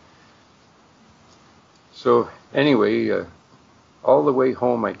access. So anyway, all the way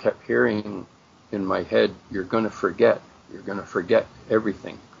home, I kept hearing in my head, you're going to forget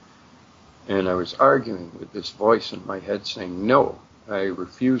everything. And I was arguing with this voice in my head saying, no, I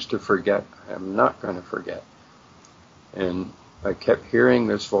refuse to forget. I'm not going to forget. And I kept hearing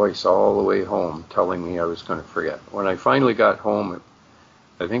this voice all the way home telling me I was going to forget. When I finally got home,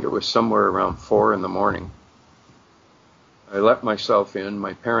 I think it was somewhere around 4 a.m. I let myself in.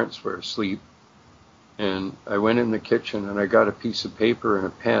 My parents were asleep. And I went in the kitchen and I got a piece of paper and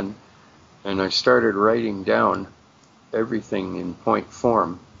a pen, and I started writing down everything in point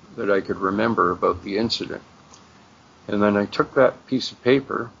form that I could remember about the incident. And then I took that piece of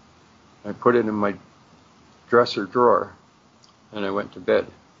paper, I put it in my dresser drawer, and I went to bed.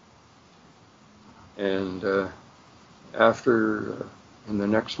 And in the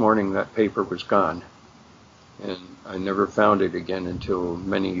next morning, that paper was gone. And I never found it again until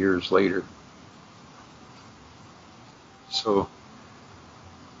many years later. So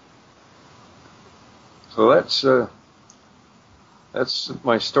that's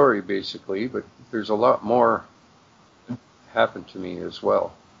my story basically, but there's a lot more that happened to me as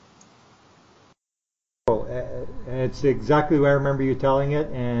well. It's exactly the way I remember you telling it,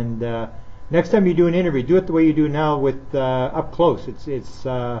 and next time you do an interview, do it the way you do now with up close. It's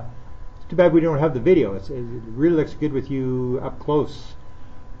too bad we don't have the video. It really looks good with you up close.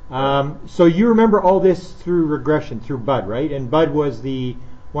 So you remember all this through regression, through Bud, right? And Bud was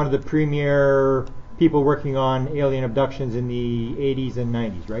one of the premier people working on alien abductions in the 80s and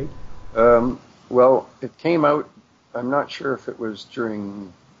 90s, right? Well, it came out, I'm not sure if it was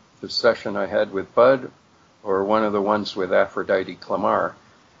during the session I had with Bud or one of the ones with Aphrodite Clamar,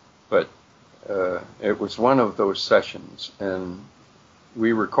 but it was one of those sessions, and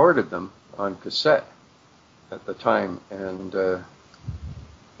we recorded them on cassette at the time, and the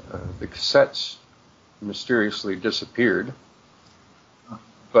cassettes mysteriously disappeared,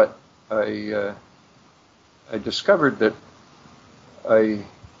 but I discovered that I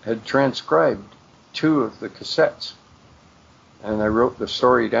had transcribed 2 of the cassettes, and I wrote the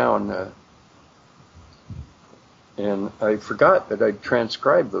story down And I forgot that I'd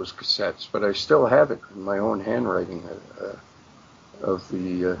transcribed those cassettes, but I still have it in my own handwriting of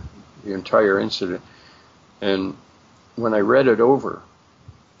the entire incident. And when I read it over,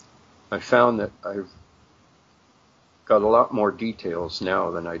 I found that I've got a lot more details now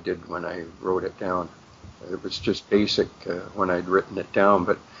than I did when I wrote it down. It was just basic when I'd written it down,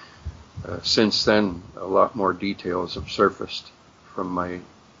 but since then, a lot more details have surfaced from my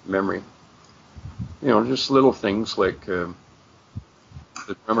memory. You know, just little things like the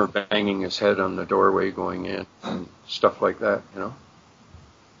drummer banging his head on the doorway going in and stuff like that, you know.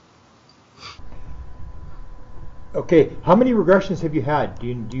 Okay, how many regressions have you had?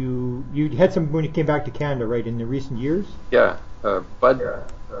 You had some when you came back to Canada, right, in the recent years? Yeah, Bud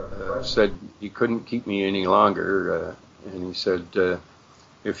said he couldn't keep me any longer, and he said,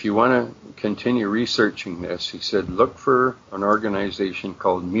 if you want to continue researching this, he said, look for an organization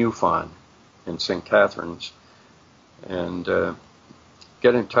called MUFON in St. Catharines, and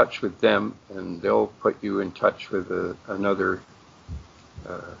get in touch with them, and they'll put you in touch with another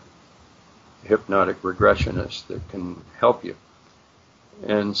hypnotic regressionist that can help you.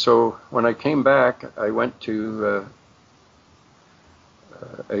 And so when I came back, I went to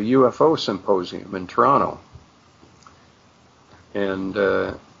a UFO symposium in Toronto. And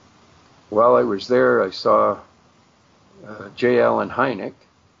while I was there, I saw J. Allen Hynek.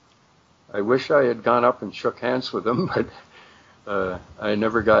 I wish I had gone up and shook hands with him, but I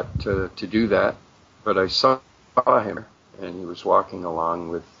never got to do that. But I saw him, and he was walking along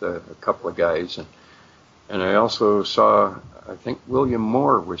with a couple of guys. And I also saw, I think William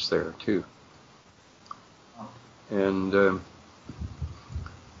Moore was there too. And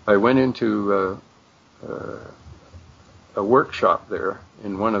I went into a workshop there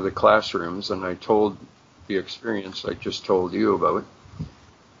in one of the classrooms, and I told the experience I just told you about.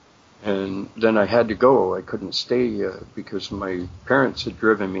 And then I had to go. I couldn't stay because my parents had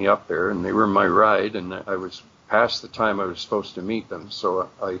driven me up there, and they were my ride, and I was past the time I was supposed to meet them. So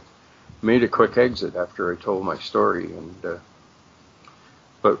I made a quick exit after I told my story.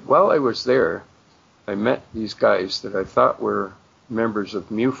 But while I was there, I met these guys that I thought were members of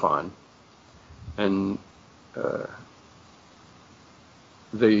MUFON, and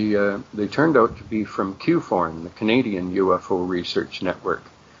they turned out to be from QFORN, the Canadian UFO Research Network,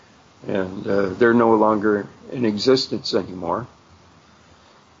 and they're no longer in existence anymore.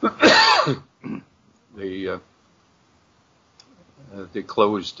 They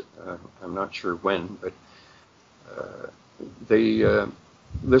closed, I'm not sure when, but they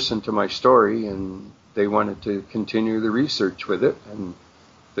listened to my story, and they wanted to continue the research with it, and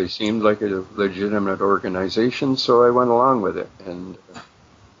they seemed like a legitimate organization, so I went along with it. And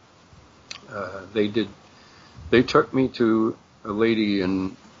they took me to a lady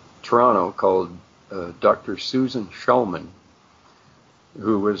in Toronto called Dr. Susan Shulman,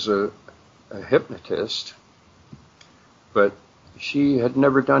 who was a hypnotist, but she had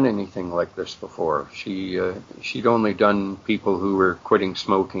never done anything like this before. She'd only done people who were quitting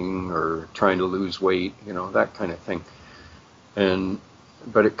smoking or trying to lose weight, you know, that kind of thing.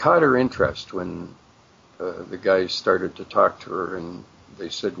 But it caught her interest when the guys started to talk to her, and they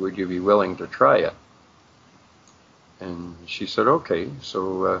said, would you be willing to try it? And she said, okay.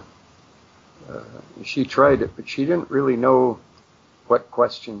 So she tried it, but she didn't really know what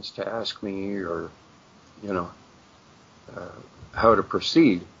questions to ask me or, you know, how to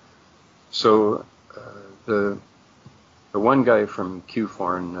proceed. So the one guy from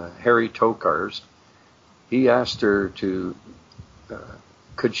QFORN, Harry Tokars, he asked her to,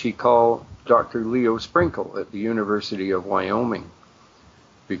 could she call Dr. Leo Sprinkle at the University of Wyoming,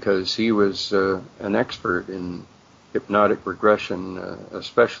 because he was an expert in hypnotic regression,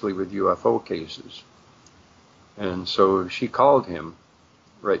 especially with UFO cases. And so she called him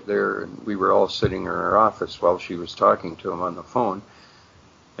right there, and we were all sitting in her office while she was talking to him on the phone,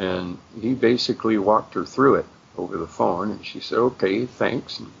 and he basically walked her through it over the phone, and she said, okay,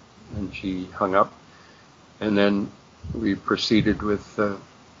 thanks, and she hung up, and then we proceeded with the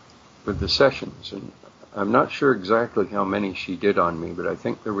sessions. And I'm not sure exactly how many she did on me, but I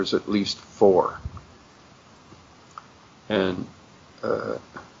think there was at least 4. And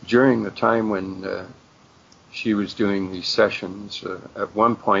during the time when she was doing these sessions, at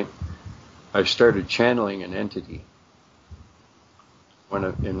one point I started channeling an entity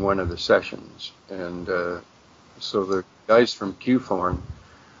in one of the sessions. And so the guys from QFORN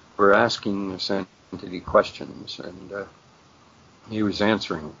were asking this entity questions, and he was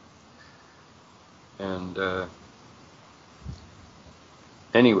answering. And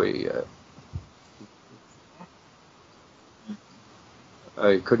anyway,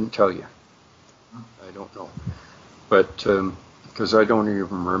 I couldn't tell you. I don't know. but because I don't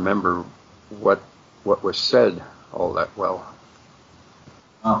even remember what was said all that well.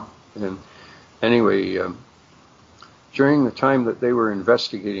 Oh. And anyway, during the time that they were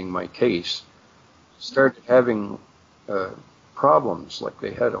investigating my case, started having problems, like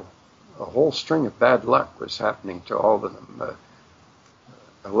they had a whole string of bad luck was happening to all of them.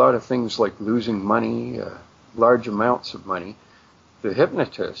 A lot of things like losing money, large amounts of money. The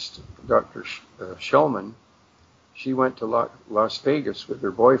hypnotist, Dr. Shulman, she went to Las Vegas with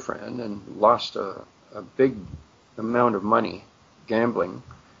her boyfriend and lost a big amount of money gambling,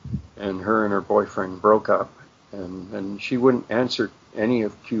 and her boyfriend broke up, and she wouldn't answer any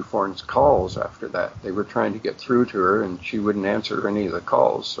of Q Forn's calls after that. They were trying to get through to her, and she wouldn't answer any of the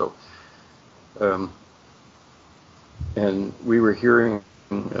calls. So, and we were hearing,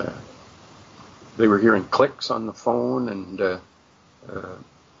 they were hearing clicks on the phone, and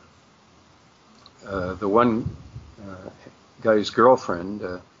the one guy's girlfriend,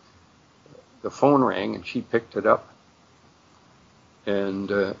 the phone rang, and she picked it up, and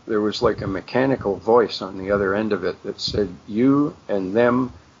there was like a mechanical voice on the other end of it that said, "You and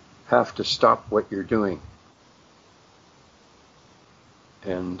them have to stop what you're doing."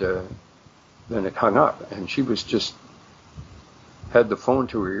 And then it hung up, and she was just had the phone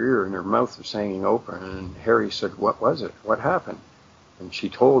to her ear, and her mouth was hanging open, and Harry said, "What was it? What happened?" And she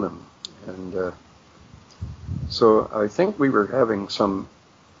told him, and so I think we were having some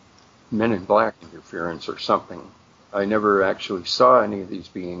Men in Black interference or something. I never actually saw any of these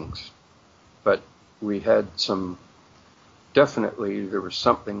beings, but we had some, definitely there was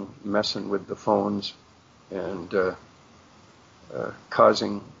something messing with the phones and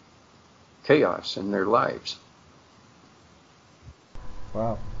causing chaos in their lives.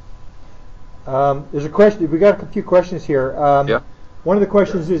 Wow. There's a question. We got a few questions here. Yeah. One of the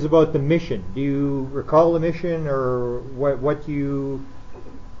questions is about the mission. Do you recall the mission, or what you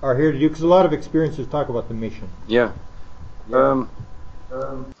are here to do? Because a lot of experiencers talk about the mission. Yeah.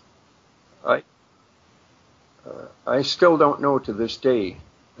 I still don't know to this day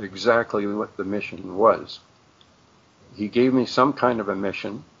exactly what the mission was. He gave me some kind of a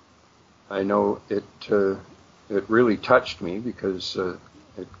mission. I know it really touched me because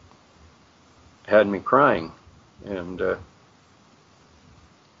it had me crying, and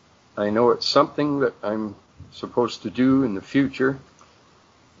I know it's something that I'm supposed to do in the future,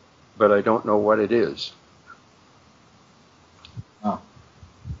 but I don't know what it is. Oh.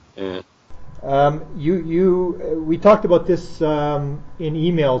 And we talked about this in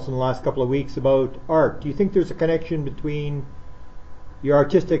emails in the last couple of weeks about art. Do you think there's a connection between your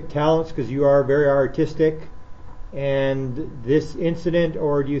artistic talents, because you are very artistic, and this incident,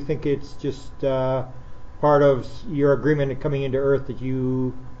 or do you think it's just part of your agreement coming into Earth that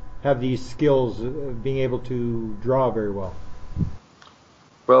you have these skills of being able to draw very well?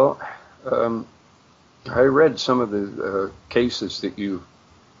 Well, I read some of the cases that you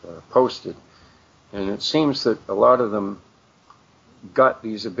posted, and it seems that a lot of them got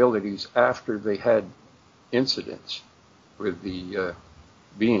these abilities after they had incidents with the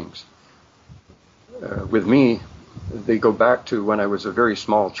beings. With me, they go back to when I was a very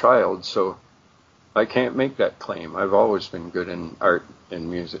small child, so I can't make that claim. I've always been good in art and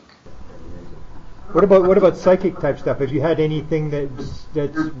music. What about psychic type stuff? Have you had anything that's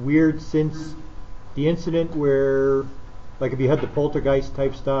weird since the incident, where, like, have you had the poltergeist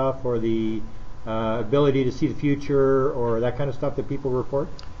type stuff, or the ability to see the future, or that kind of stuff that people report?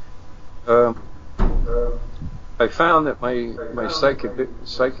 I found that my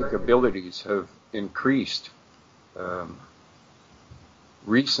psychic abilities have increased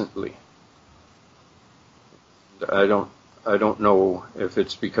recently. I don't know if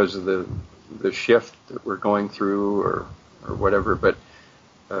it's because of the shift that we're going through or whatever, but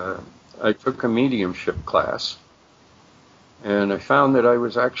I took a mediumship class, and I found that I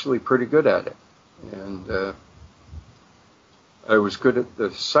was actually pretty good at it, and I was good at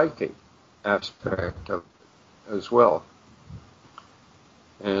the psychic aspect of it as well.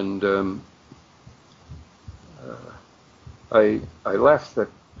 And I left the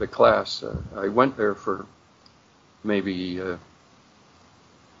class. I went there for maybe a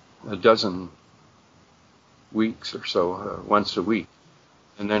dozen weeks or so, once a week.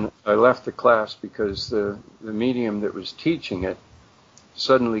 And then I left the class because the medium that was teaching it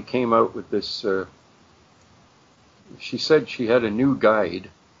suddenly came out with this, she said she had a new guide,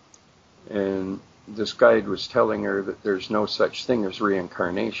 and this guide was telling her that there's no such thing as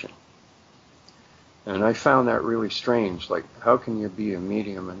reincarnation. And I found that really strange. Like, how can you be a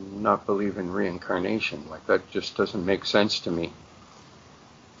medium and not believe in reincarnation? Like, that just doesn't make sense to me.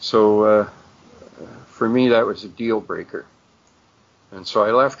 So for me, that was a deal breaker. And so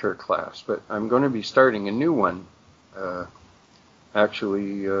I left her class, but I'm going to be starting a new one,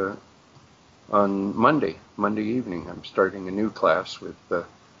 actually, on Monday evening. I'm starting a new class with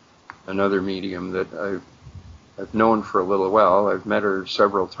another medium that I've known for a little while. I've met her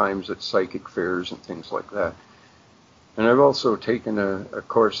several times at psychic fairs and things like that. And I've also taken a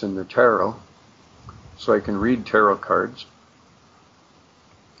course in the tarot, so I can read tarot cards.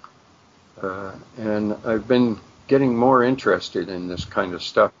 And I've been getting more interested in this kind of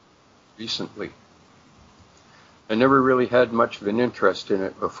stuff recently. I never really had much of an interest in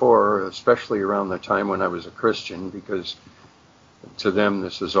it before, especially around the time when I was a Christian, because to them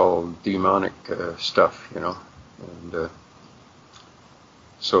this is all demonic stuff, you know. And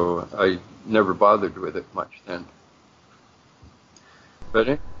so I never bothered with it much then.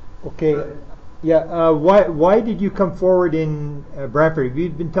 But Okay. Yeah. Why did you come forward in Brantford? Have you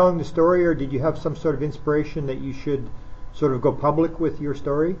been telling the story, or did you have some sort of inspiration that you should sort of go public with your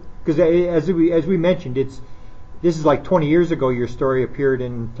story? Because as we mentioned, this is like 20 years ago. Your story appeared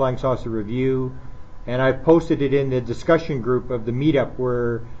in Flying Saucer Review, and I posted it in the discussion group of the meetup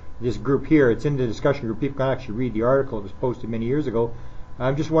where this group here. It's in the discussion group. People can actually read the article. It was posted many years ago.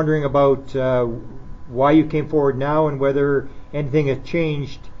 I'm just wondering about why you came forward now and whether anything has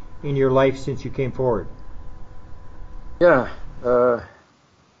changed in your life since you came forward. Yeah.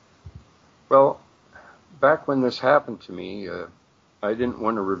 Well, back when this happened to me, I didn't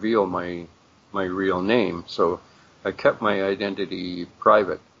want to reveal my real name, so I kept my identity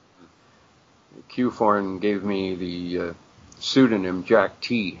private. Q-Forn gave me the pseudonym Jack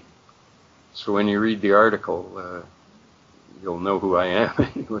T. So when you read the article, you'll know who I am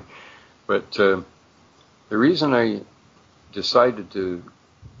anyway. But the reason I decided to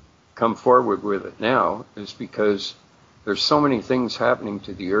come forward with it now is because there's so many things happening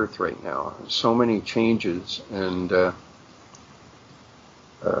to the earth right now, so many changes, and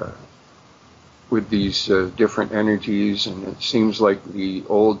with these different energies, and it seems like the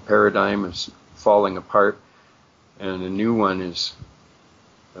old paradigm is falling apart and a new one is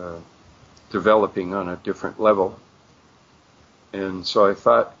developing on a different level. And so I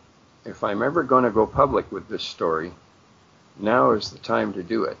thought, if I'm ever going to go public with this story, now is the time to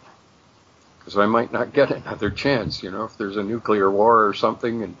do it. Because I might not get another chance, you know, if there's a nuclear war or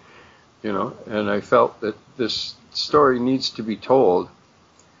something, and, you know, and I felt that this story needs to be told.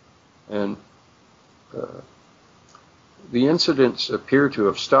 And the incidents appear to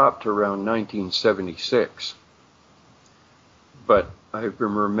have stopped around 1976, but I've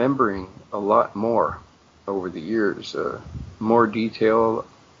been remembering a lot more over the years, more detail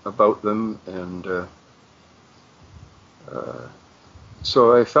about them, and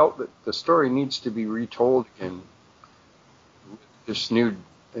so I felt that the story needs to be retold again with this new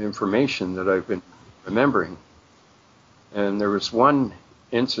information that I've been remembering. And there was one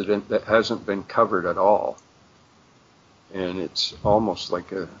incident that hasn't been covered at all, and it's almost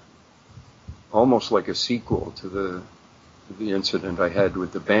like a sequel to the incident I had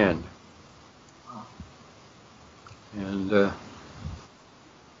with the band. And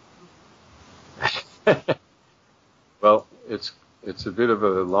well, it's a bit of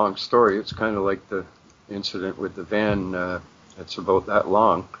a long story. It's kind of like the incident with the van. It's about that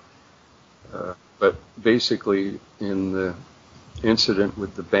long. But basically, in the incident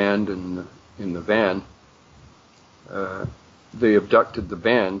with the band in the van, they abducted the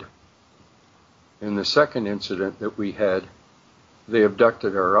band. In the second incident that we had, they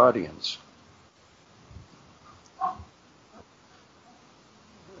abducted our audience.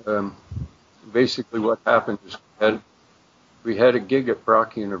 Basically what happened is we had a gig at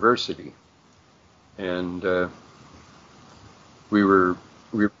Brock University, and we were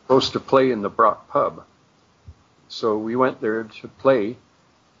supposed to play in the Brock pub. So we went there to play,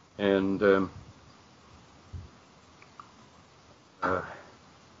 and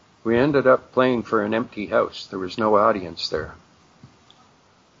we ended up playing for an empty house. There was no audience there.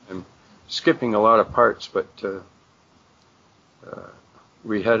 I'm skipping a lot of parts, but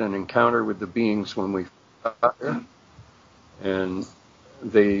we had an encounter with the beings when we got there, and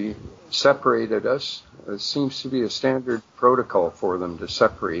they separated us. It seems to be a standard protocol for them to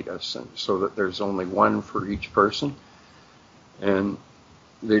separate us, and so that there's only one for each person. And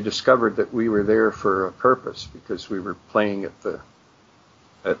they discovered that we were there for a purpose because we were playing at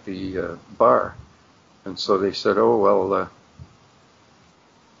the bar. And so they said, oh, well,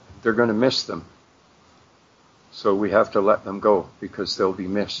 they're going to miss them. So we have to let them go because they'll be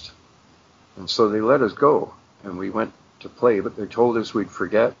missed. And so they let us go, and we went to play, but they told us we'd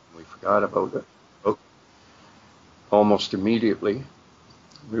forget. We forgot about it almost immediately.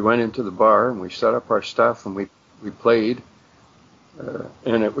 we went into the bar and we set up our stuff and we played.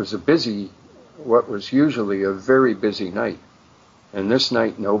 And it was what was usually a very busy night. And this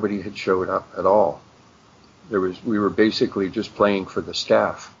night nobody had showed up at all. We were basically just playing for the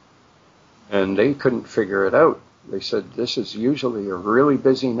staff. And they couldn't figure it out. They said, this is usually a really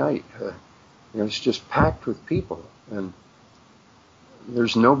busy night. It's just packed with people. And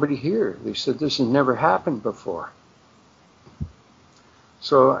there's nobody here. They said, this has never happened before.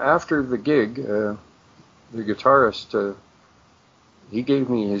 So after the gig, the guitarist, he gave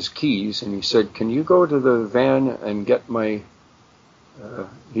me his keys and he said, can you go to the van and get my,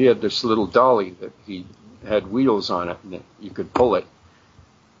 he had this little dolly that he had wheels on it and you could pull it.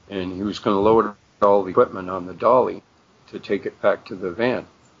 And he was going to load all the equipment on the dolly to take it back to the van.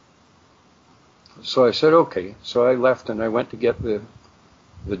 So I said, okay. So I left and I went to get the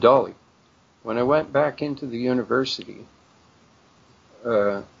dolly. When I went back into the university,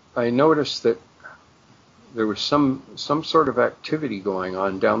 I noticed that there was some sort of activity going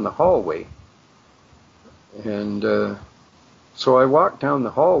on down the hallway. And so I walked down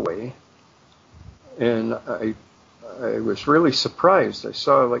the hallway, and I was really surprised. I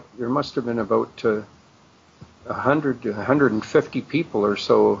saw there must have been about 100 to 150 people or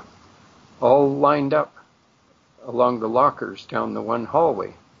so all lined up along the lockers down the one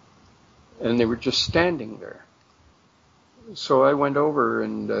hallway. And they were just standing there. So I went over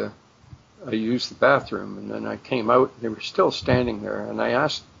and I used the bathroom, and then I came out, and they were still standing there. And I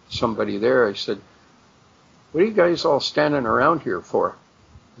asked somebody there, I said, what are you guys all standing around here for?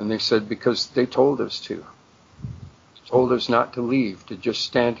 And they said, because they told us to. Told us not to leave, to just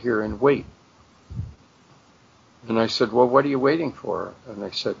stand here and wait. And I said, well, what are you waiting for? And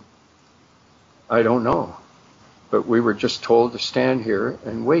they said, I don't know. But we were just told to stand here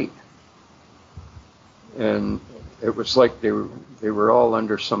and wait. And it was like they were all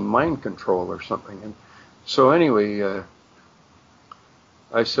under some mind control or something. And so anyway,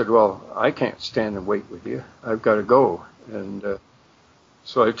 I said, well, I can't stand and wait with you. I've got to go. And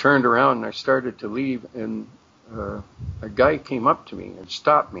so I turned around and I started to leave, and a guy came up to me and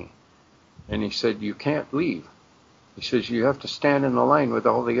stopped me. And he said, you can't leave. He says, you have to stand in the line with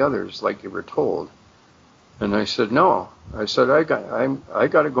all the others like you were told. And I said, no. I said, I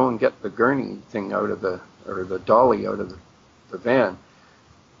got to go and get the gurney thing out of the dolly out of the van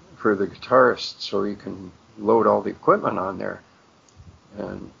for the guitarist so he can load all the equipment on there.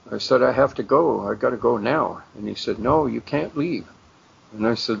 And I said, I have to go. I got to go now. And he said, no, you can't leave. And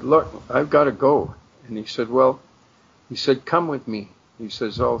I said, look, I've got to go. And he said, well, come with me. He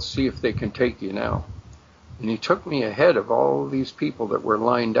says, I'll see if they can take you now. And he took me ahead of all these people that were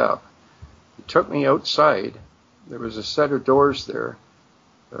lined up. He took me outside. There was a set of doors there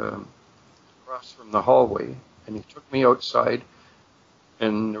across from the hallway. And he took me outside,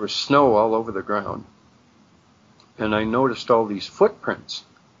 and there was snow all over the ground. And I noticed all these footprints,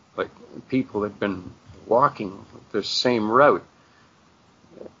 like people had been walking this same route.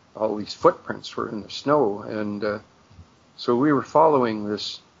 All these footprints were in the snow. And so we were following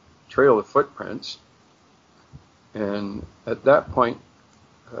this trail of footprints. And at that point,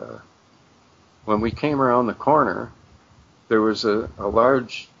 when we came around the corner, there was a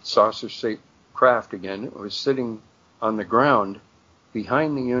large saucer-shaped craft again. It was sitting on the ground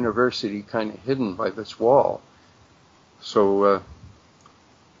behind the university, kind of hidden by this wall. So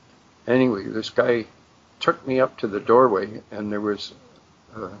anyway, this guy took me up to the doorway, and there was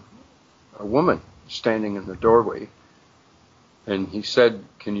a woman standing in the doorway. And he said,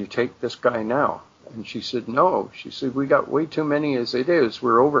 can you take this guy now? And she said, no. She said, we got way too many as it is.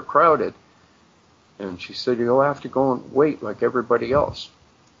 We're overcrowded. And she said, you'll have to go and wait like everybody else.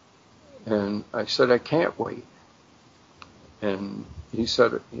 And I said, I can't wait. And he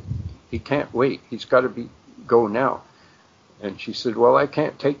said, he can't wait. He's got to go now. And she said, well, I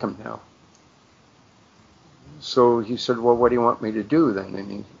can't take him now. So he said, well, what do you want me to do then?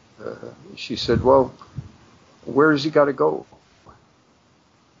 And she said, well, where has he got to go?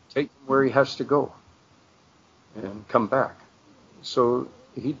 Take him where he has to go and come back. So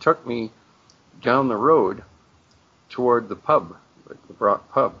he took me down the road toward the pub, like the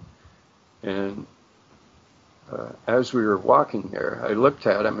Brock pub. And as we were walking there, I looked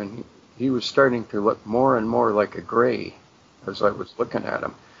at him, and he was starting to look more and more like a gray as I was looking at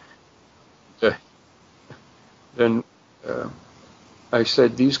him. Then I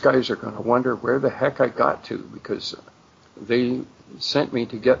said, these guys are going to wonder where the heck I got to, because they sent me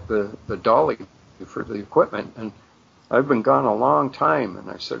to get the dolly for the equipment, and I've been gone a long time. And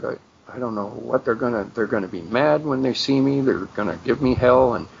I said, I don't know what they're going to be mad when they see me. They're going to give me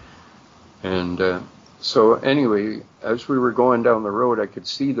hell. And So anyway, as we were going down the road, I could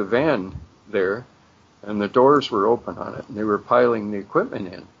see the van there, and the doors were open on it, and they were piling the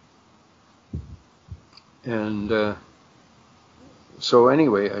equipment in. And so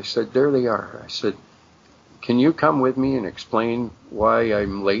anyway, I said, there they are. I said, can you come with me and explain why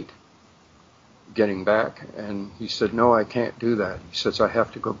I'm late getting back? And he said, no, I can't do that. He says, I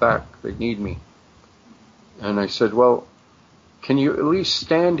have to go back. They need me. And I said, well, can you at least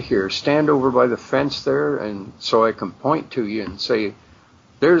stand over by the fence there, and so I can point to you and say,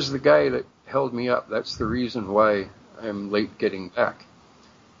 there's the guy that held me up. That's the reason why I'm late getting back.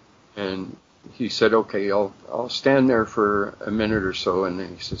 And he said, okay, I'll stand there for a minute or so. And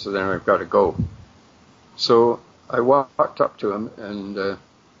then he says, so then I've got to go. So I walked up to him, and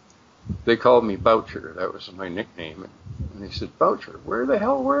they called me Boucher. That was my nickname. And they said, Boucher, where the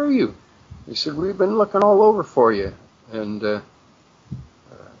hell were you? He said, we've been looking all over for you. And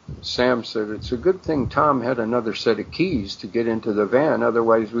Sam said, it's a good thing Tom had another set of keys to get into the van.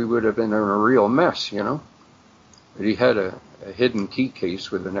 Otherwise, we would have been in a real mess, you know. But he had a hidden key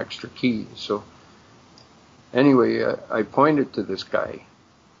case with an extra key. So anyway, I pointed to this guy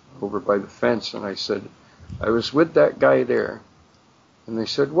over by the fence, and I said, I was with that guy there. And they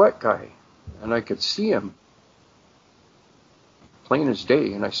said, what guy? And I could see him plain as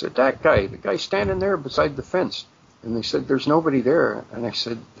day. And I said, that guy, the guy standing there beside the fence. And they said, there's nobody there. And I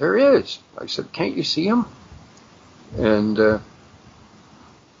said, there is. I said, can't you see him? And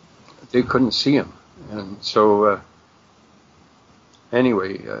they couldn't see him. And so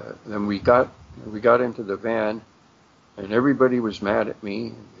anyway, then we got into the van, and everybody was mad at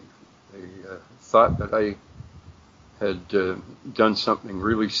me. They thought that I had done something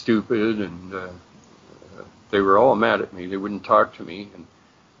really stupid, and they were all mad at me. They wouldn't talk to me. And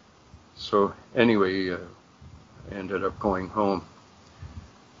so anyway, I ended up going home.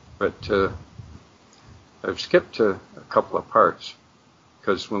 But I've skipped a couple of parts,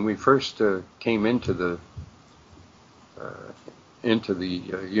 because when we first came into the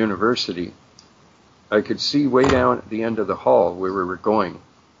university, I could see way down at the end of the hall where we were going.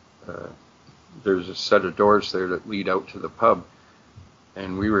 There's a set of doors there that lead out to the pub,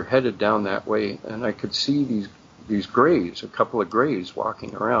 and we were headed down that way, and I could see these grays, a couple of grays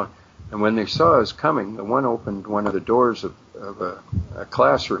walking around. And when they saw us coming, the one opened one of the doors of a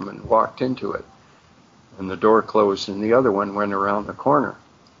classroom and walked into it, and the door closed, and the other one went around the corner.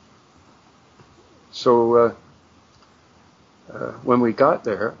 So when we got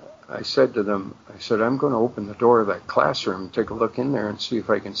there, I said to them, I'm going to open the door of that classroom and take a look in there and see if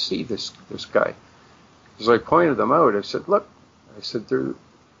I can see this guy. As I pointed them out, I said, look, I said,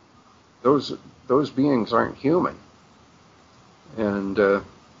 those beings aren't human. And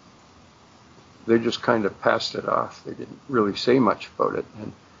they just kind of passed it off. They didn't really say much about it.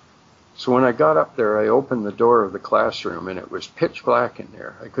 And so when I got up there, I opened the door of the classroom, and it was pitch black in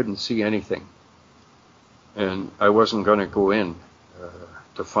there. I couldn't see anything. And I wasn't going to go in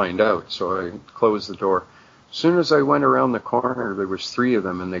to find out, so I closed the door. As soon as I went around the corner, there was 3 of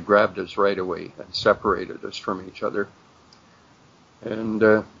them, and they grabbed us right away and separated us from each other. And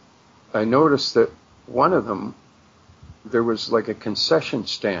I noticed that one of them, there was like a concession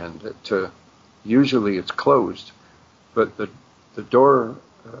stand that usually it's closed, but the door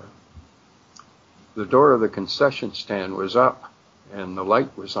of the concession stand was up, and the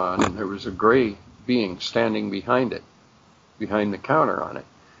light was on, and there was a gray being standing behind it, behind the counter on it.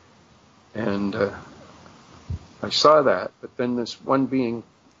 And I saw that, but then this one being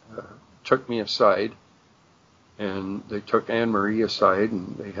took me aside, and they took Anne-Marie aside,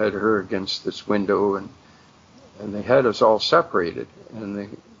 and they had her against this window, and they had us all separated,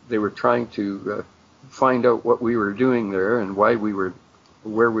 and they were trying to find out what we were doing there and where we were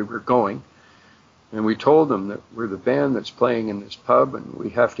going. And we told them that we're the band that's playing in this pub, and we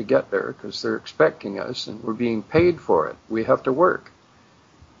have to get there because they're expecting us, and we're being paid for it. We have to work.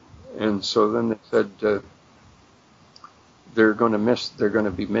 And so then they said they're going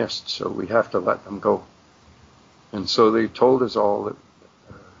to be missed, so we have to let them go. And so they told us all that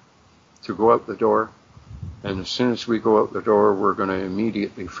to go out the door, and as soon as we go out the door, we're going to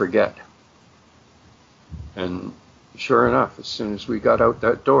immediately forget. And sure enough, as soon as we got out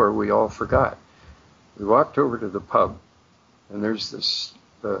that door, we all forgot. We walked over to the pub, and there's this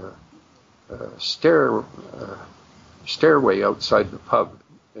stairway outside the pub.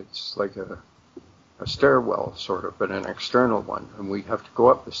 It's like a stairwell, sort of, but an external one, and we have to go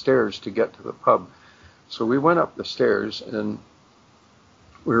up the stairs to get to the pub. So we went up the stairs, and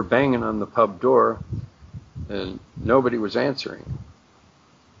we were banging on the pub door, and nobody was answering.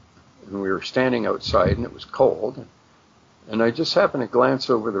 And we were standing outside, and it was cold, and I just happened to glance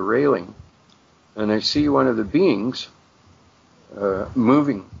over the railing, and I see one of the beings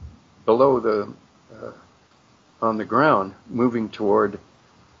moving below on the ground, moving toward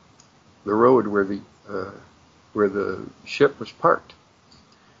the road where the ship was parked.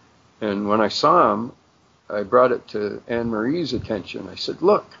 And when I saw him, I brought it to Anne Marie's attention. I said,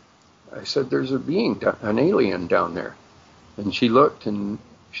 "Look," I said, "there's a being, an alien down there." And she looked and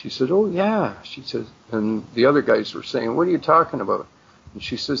she said, "Oh yeah," she says. And the other guys were saying, "What are you talking about?" And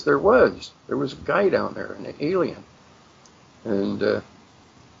she says, there was a guy down there, an alien. And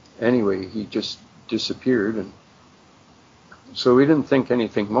anyway, he just disappeared. And so we didn't think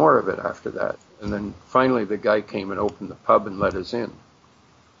anything more of it after that. And then finally the guy came and opened the pub and let us in.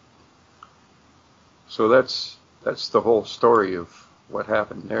 So that's the whole story of what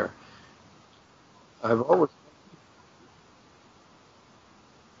happened there. I've always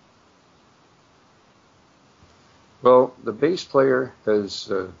Well, the bass player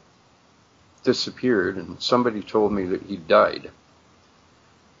has disappeared, and somebody told me that he died.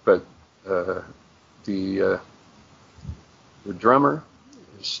 But the drummer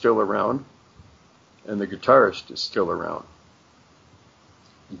is still around, and the guitarist is still around.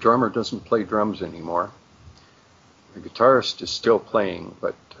 The drummer doesn't play drums anymore. The guitarist is still playing,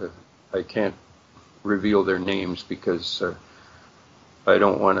 but I can't reveal their names because I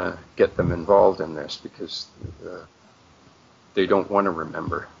don't want to get them involved in this because they don't want to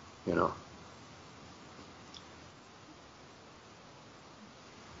remember, you know.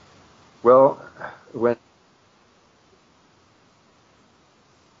 Well,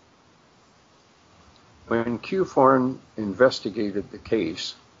 when Q-Foreign investigated the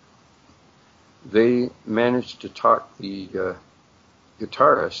case, they managed to talk the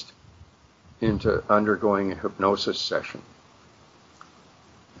guitarist into undergoing a hypnosis session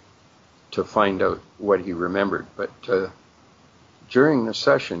to find out what he remembered. But during the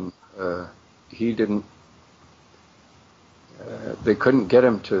session, he didn't. They couldn't get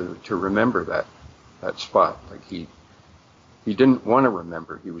him to remember that spot. Like he didn't want to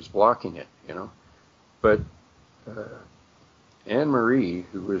remember. He was blocking it, you know. But Anne Marie,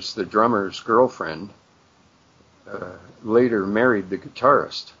 who was the drummer's girlfriend, later married the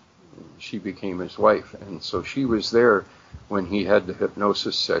guitarist. She became his wife, and so she was there when he had the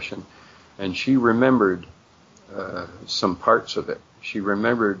hypnosis session, and she remembered some parts of it. She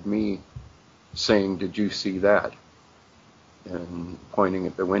remembered me saying, "Did you see that?" and pointing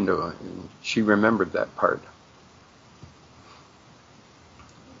at the window, and she remembered that part.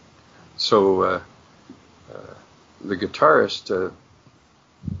 So the guitarist,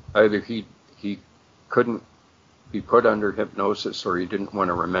 either he couldn't be put under hypnosis or he didn't want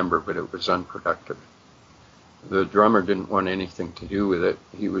to remember, but it was unproductive. The drummer didn't want anything to do with it.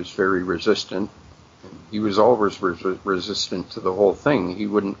 He was very resistant. He was always resistant to the whole thing. He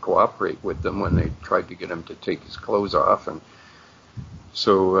wouldn't cooperate with them when they tried to get him to take his clothes off. And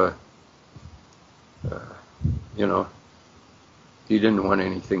so, you know, he didn't want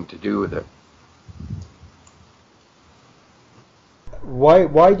anything to do with it.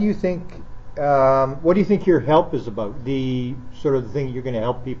 Why do you think? What do you think your help is about? The sort of the thing you're going to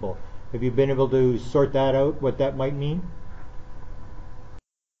help people. Have you been able to sort that out? What that might mean?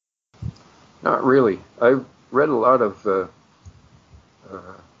 Not really. I've read a lot of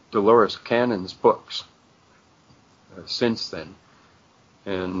Dolores Cannon's books since then,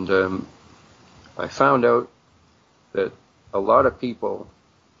 and I found out that a lot of people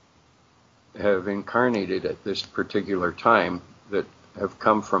have incarnated at this particular time that have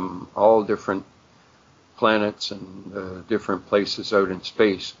come from all different planets and different places out in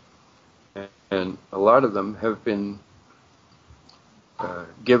space. And a lot of them have been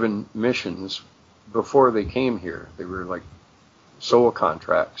given missions before they came here. They were like soul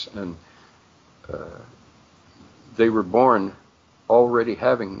contracts, and they were born already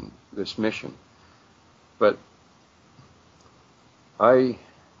having this mission. But I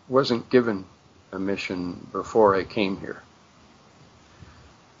wasn't given a mission before I came here.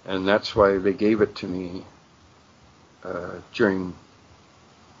 And that's why they gave it to me during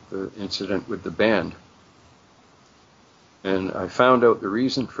the incident with the band. And I found out the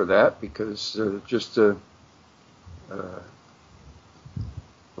reason for that because just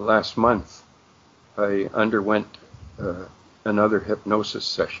last month I underwent another hypnosis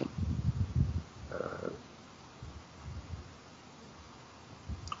session.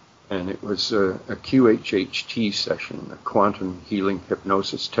 And it was a QHHT session, a quantum healing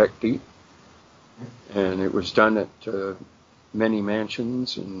hypnosis technique. And it was done at many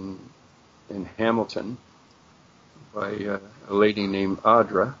mansions in Hamilton by a lady named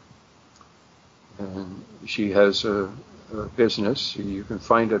Audra. And she has a business. You can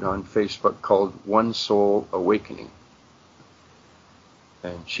find it on Facebook, called One Soul Awakening.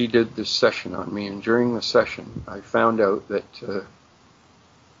 And she did this session on me, and during the session I found out that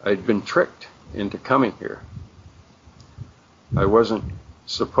I'd been tricked into coming here. I wasn't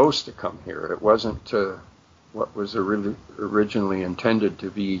supposed to come here. It wasn't what was originally intended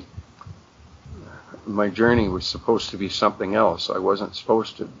to be. My journey was supposed to be something else. I wasn't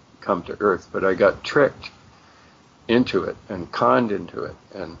supposed to come to Earth, but I got tricked into it and conned into it.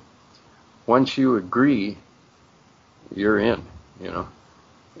 And once you agree, you're in, you know.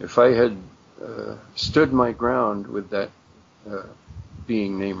 If I had stood my ground with that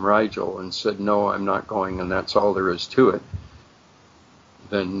being named Rigel and said, no, I'm not going, and that's all there is to it,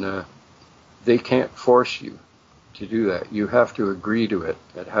 then they can't force you to do that. You have to agree to it.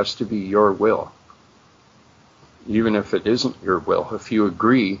 It has to be your will. Even if it isn't your will, if you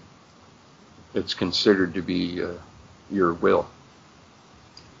agree, it's considered to be your will.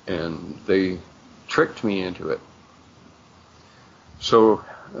 And they tricked me into it. So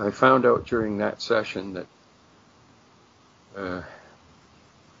I found out during that session that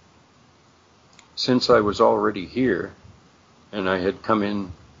since I was already here and I had come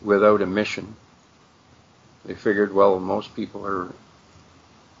in without a mission, they figured, well, most people are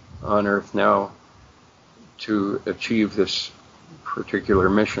on Earth now to achieve this particular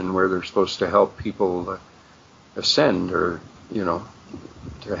mission where they're supposed to help people ascend, or, you know,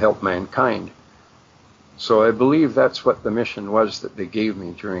 to help mankind. So I believe that's what the mission was that they gave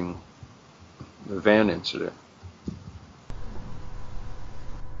me during the van incident.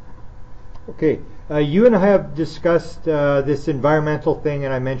 Okay, you and I have discussed this environmental thing,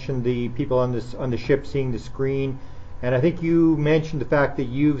 and I mentioned the people on the ship seeing the screen, and I think you mentioned the fact that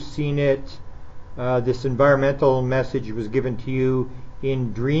you've seen it. This environmental message was given to you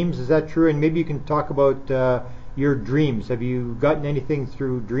in dreams. Is that true? And maybe you can talk about your dreams. Have you gotten anything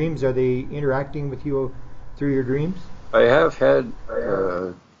through dreams? Are they interacting with you through your dreams? I have had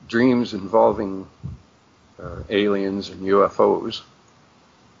dreams involving aliens and UFOs.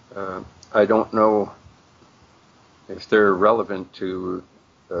 I don't know if they're relevant to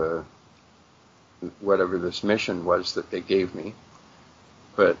whatever this mission was that they gave me,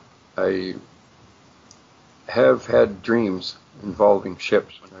 but I have had dreams involving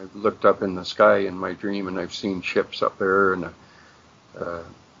ships. When I've looked up in the sky in my dream and I've seen ships up there, and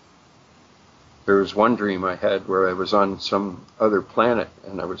there was one dream I had where I was on some other planet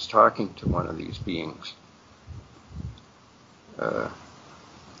and I was talking to one of these beings.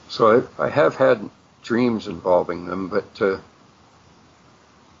 So I have had dreams involving them, but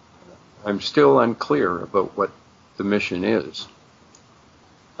I'm still unclear about what the mission is.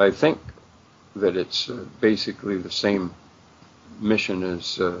 I think that it's basically the same mission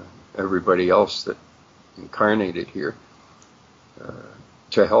as everybody else that incarnated here,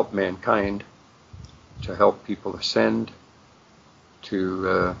 to help mankind, to help people ascend,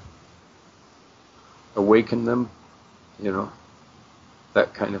 to awaken them, you know,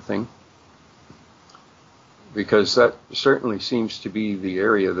 that kind of thing. Because that certainly seems to be the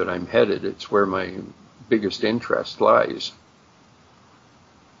area that I'm headed. It's where my biggest interest lies.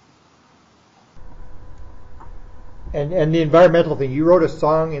 And the environmental thing, you wrote a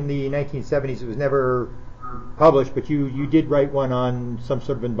song in the 1970s. It was never published, but you did write one on some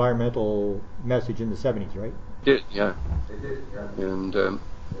sort of environmental message in the 70s, right? Did, yeah. And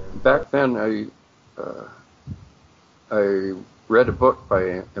back then I read a book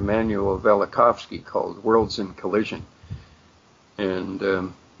by Immanuel Velikovsky called Worlds in Collision.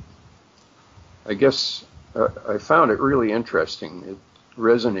 And I guess I found it really interesting. It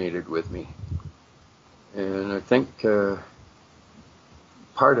resonated with me. And I think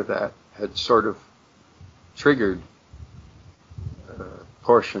part of that had sort of triggered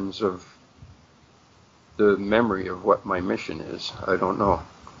portions of the memory of what my mission is. I don't know.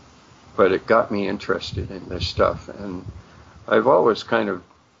 But it got me interested in this stuff. And I've always kind of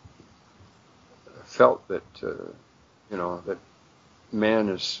felt that, you know, that man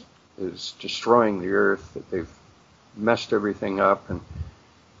is destroying the earth, that they've messed everything up, and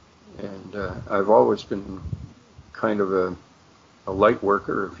I've always been kind of a light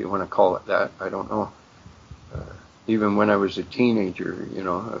worker, if you want to call it that. I don't know. Even when I was a teenager, you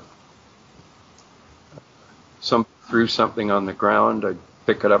know, threw something on the ground, I'd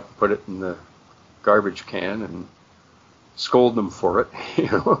pick it up, put it in the garbage can, and scold them for it, you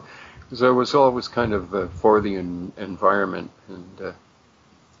know, because I was always kind of for the environment and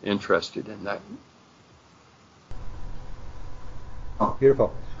interested in that.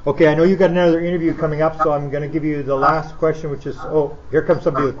 Beautiful. Okay, I know you got another interview coming up, so I'm going to give you the last question, which is, oh, here comes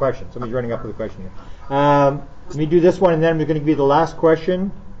somebody with a question. Somebody's running up with a question here. Let me do this one, and then I'm going to give you the last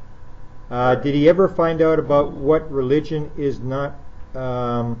question. Did he ever find out about what religion is not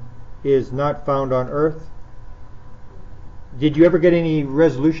found on Earth? Did you ever get any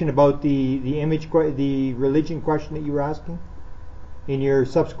resolution about the religion question that you were asking in your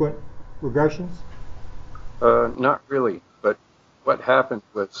subsequent regressions? Not really, but what happened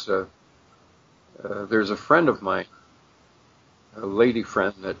was there's a friend of mine, a lady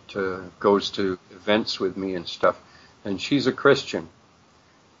friend that goes to events with me and stuff, and she's a Christian.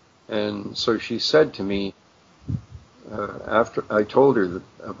 And so she said to me, after I told her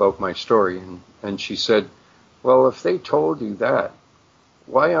about my story, and she said, well, if they told you that,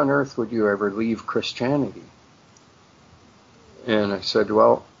 why on earth would you ever leave Christianity? And I said,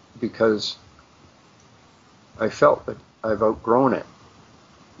 well, because I felt that I've outgrown it.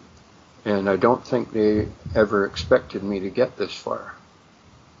 And I don't think they ever expected me to get this far.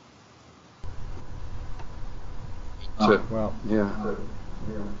 So, Wow. Yeah.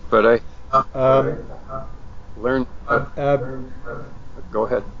 But I learned. Go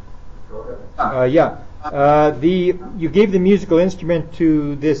ahead. Yeah. You gave the musical instrument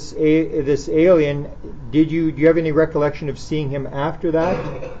to this alien. Do you have any recollection of seeing him after that?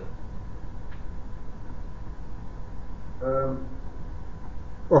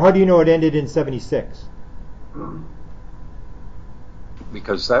 Or how do you know it ended in 76?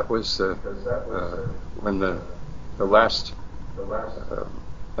 Because that was when the last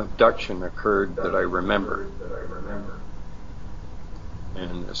abduction occurred that I remember.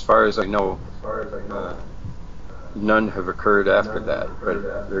 And as far as I know, none have occurred after that.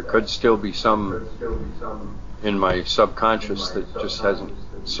 But there could still be some in my subconscious that just hasn't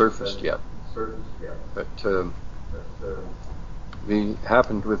surfaced yet. But they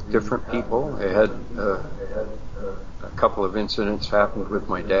happened with different people. I had a couple of incidents happened with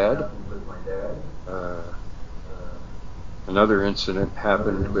my dad. Another incident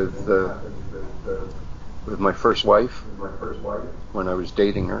happened with my first wife when I was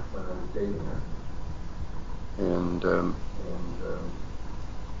dating her. And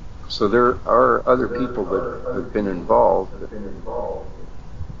so there are other people that have been involved.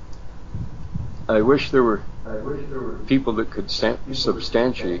 I wish there were people that could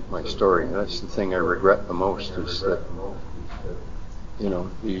substantiate my story. That's the thing I regret the most, is that, you know,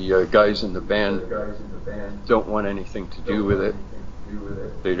 the guys in the band don't want anything to do with it.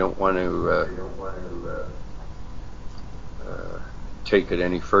 They don't want to take it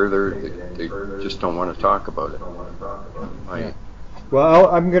any further. They just don't want to talk about it. Well,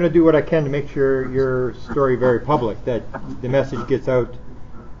 I'm going to do what I can to make sure your story very public, that the message gets out.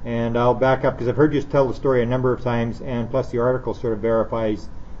 And I'll back up, because I've heard you tell the story a number of times, and plus the article sort of verifies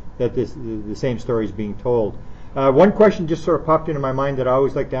that the same story is being told. One question just sort of popped into my mind that I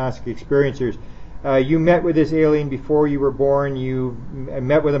always like to ask experiencers. You met with this alien before you were born. You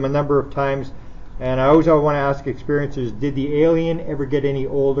met with him a number of times. And I always want to ask experiencers, did the alien ever get any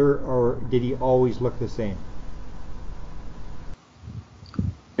older, or did he always look the same?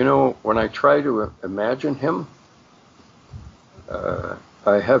 You know, when I try to imagine him,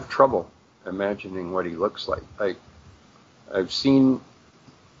 I have trouble imagining what he looks like. I've seen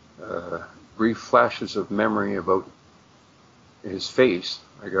brief flashes of memory about his face.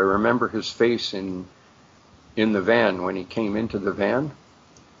 Like, I remember his face in the van when he came into the van,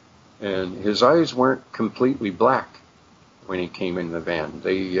 and his eyes weren't completely black when he came in the van.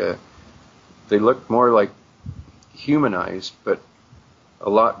 They looked more like humanized, but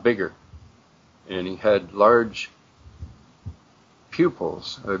a lot bigger, and he had large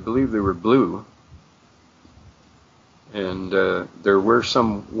pupils. I believe they were blue, and there were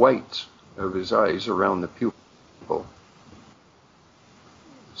some whites of his eyes around the pupil.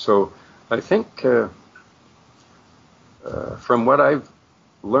 So I think from what I've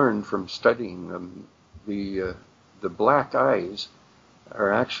learned from studying them, the black eyes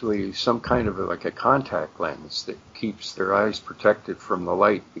are actually some kind of like a contact lens that keeps their eyes protected from the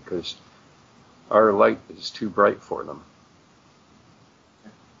light, because our light is too bright for them.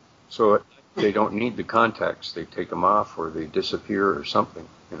 So they don't need the contacts. They take them off, or they disappear, or something,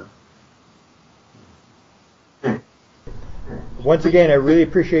 you know. Once again, I really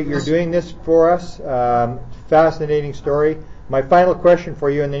appreciate your doing this for us. Fascinating story. My final question for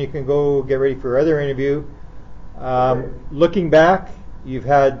you, and then you can go get ready for your other interview. Looking back, you've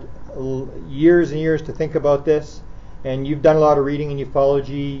had years and years to think about this, and you've done a lot of reading in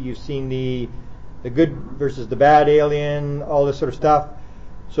ufology. You've seen the good versus the bad alien, all this sort of stuff.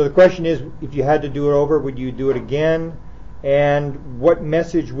 So the question is, if you had to do it over, would you do it again? And what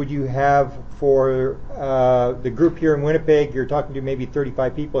message would you have for the group here in Winnipeg? You're talking to maybe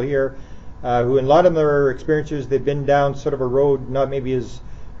 35 people here who, in a lot of their experiences, they've been down sort of a road not maybe as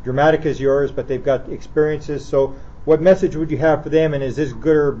dramatic as yours, but they've got experiences. So what message would you have for them, and is this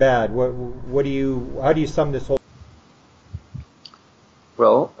good or bad? How do you sum this whole?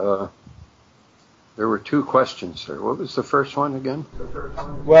 Well, there were two questions there. What was the first one again?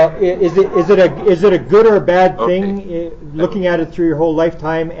 Well, is it a good or a bad thing, Okay. looking at it through your whole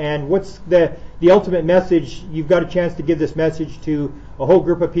lifetime? And what's the ultimate message? You've got a chance to give this message to a whole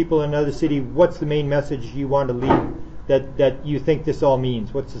group of people in another city. What's the main message you want to leave that you think this all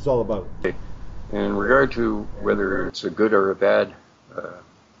means? What's this all about? Okay. In regard to whether it's a good or a bad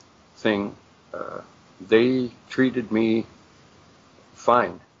thing, they treated me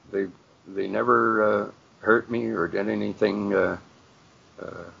fine. They never hurt me or did anything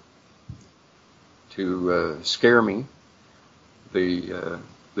to scare me. They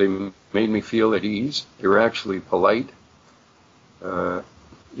made me feel at ease. They were actually polite.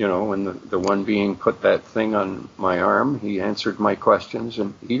 When the one being put that thing on my arm, he answered my questions,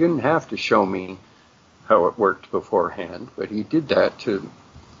 and he didn't have to show me how it worked beforehand, but he did that to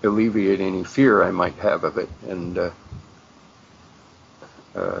alleviate any fear I might have of it. And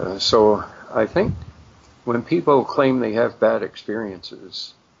so I think when people claim they have bad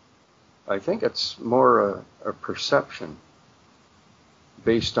experiences, I think it's more a perception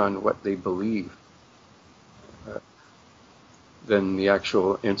based on what they believe than the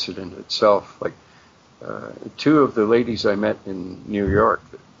actual incident itself. Like two of the ladies I met in New York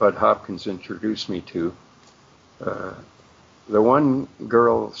that Bud Hopkins introduced me to, the one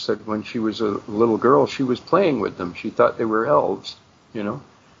girl said when she was a little girl she was playing with them. She thought they were elves,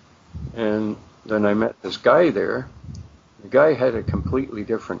 And then I met this guy there. The guy had a completely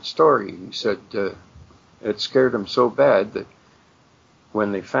different story. He said it scared him so bad that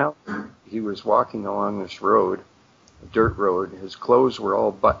when they found him, he was walking along this road, a dirt road. His clothes were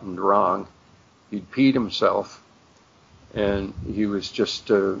all buttoned wrong. He'd peed himself, and he was just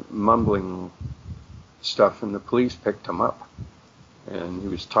mumbling stuff, and the police picked him up. And he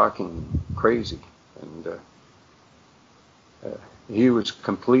was talking crazy. And he was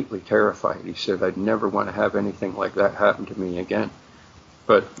completely terrified. He said, I'd never want to have anything like that happen to me again.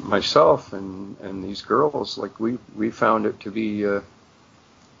 But myself and these girls, like we found it to be,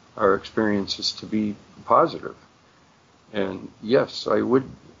 our experiences to be positive. And yes, I would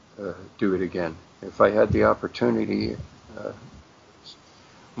do it again. If I had the opportunity,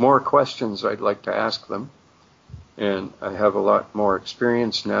 more questions I'd like to ask them. And I have a lot more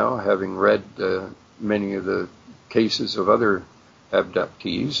experience now, having read many of the cases of other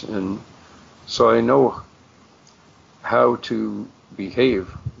abductees, and so I know how to behave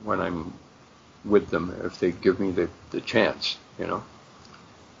when I'm with them if they give me the chance,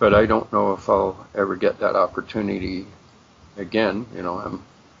 But I don't know if I'll ever get that opportunity again. I'm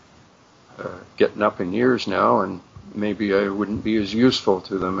getting up in years now, and maybe I wouldn't be as useful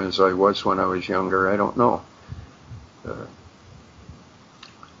to them as I was when I was younger. I don't know.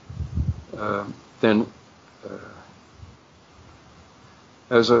 Then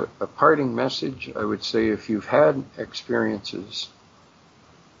as a parting message, I would say if you've had experiences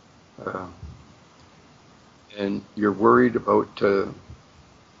and you're worried about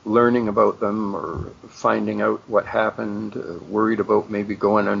learning about them or finding out what happened, worried about maybe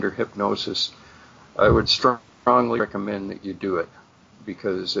going under hypnosis, I would strongly recommend that you do it,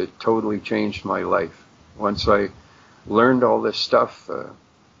 because it totally changed my life. Once I learned all this stuff,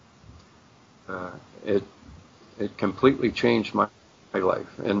 it completely changed my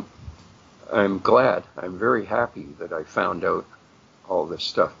life. And I'm very happy that I found out all this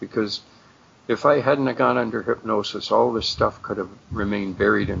stuff, because if I hadn't have gone under hypnosis, all this stuff could have remained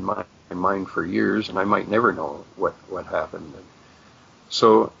buried in my mind for years, and I might never know what happened.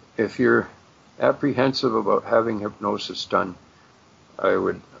 So if you're apprehensive about having hypnosis done, I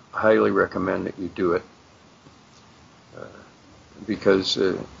would highly recommend that you do it, because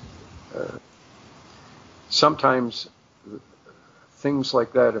sometimes things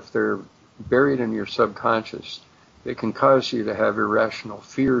like that, if they're buried in your subconscious, they can cause you to have irrational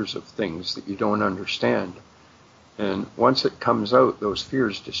fears of things that you don't understand. And once it comes out, those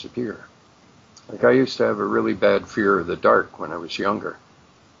fears disappear. Like I used to have a really bad fear of the dark when I was younger.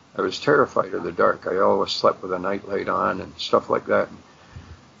 I was terrified of the dark. I always slept with a nightlight on and stuff like that.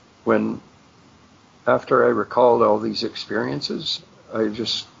 After I recalled all these experiences, I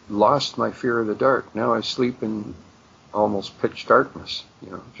just lost my fear of the dark. Now I sleep in almost pitch darkness,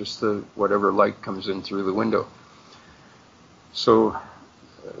 just whatever light comes in through the window. So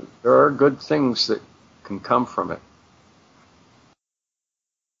there are good things that can come from it,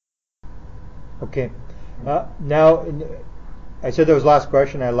 Okay. Now, I said that was the last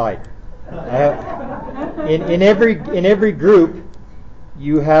question. I lied. In every group,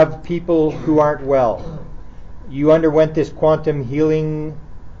 you have people who aren't well. You underwent this quantum healing.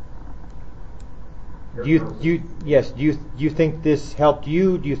 Do you think this helped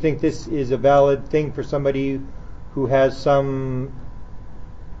you? Do you think this is a valid thing for somebody who has some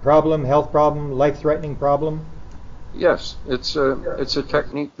problem, health problem, life-threatening problem? Yes, it's a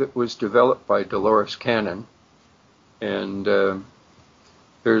technique that was developed by Dolores Cannon, and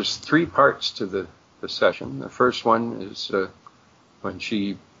there's 3 parts to the session. The first one is when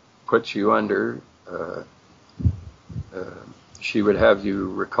she puts you under, she would have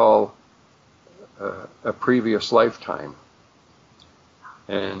you recall a previous lifetime,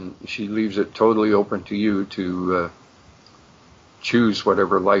 and she leaves it totally open to you to choose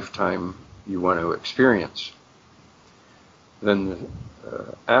whatever lifetime you want to experience. Then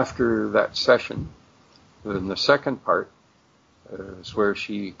after that session, then the second part is where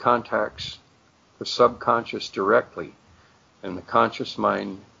she contacts the subconscious directly, and the conscious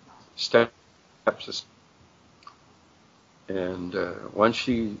mind steps aside. And once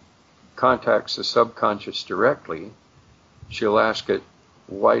she contacts the subconscious directly, she'll ask it,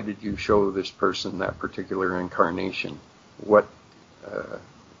 why did you show this person that particular incarnation? What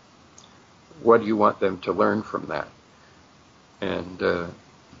do you want them to learn from that? And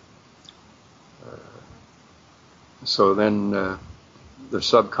so then the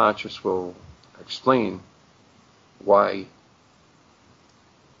subconscious will explain why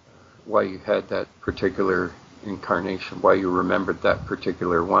you had that particular incarnation, why you remembered that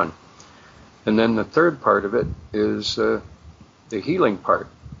particular one. And then the third part of it is the healing part,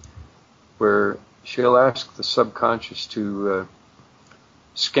 where she'll ask the subconscious to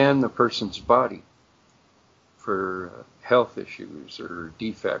scan the person's body for health issues or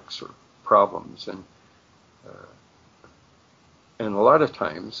defects or problems, and a lot of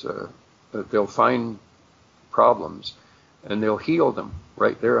times they'll find problems and they'll heal them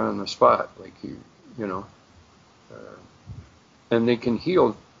right there on the spot, like you know, and they can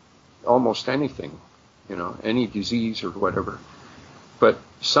heal almost anything, you know, any disease or whatever. But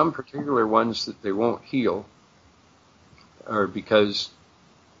some particular ones that they won't heal are because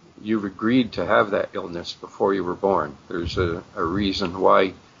you've agreed to have that illness before you were born. There's a reason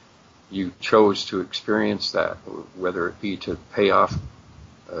why you chose to experience that, whether it be to pay off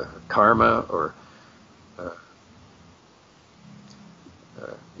karma or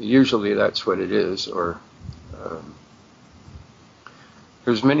usually that's what it is, or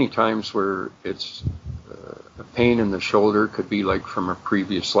there's many times where it's a pain in the shoulder, could be like from a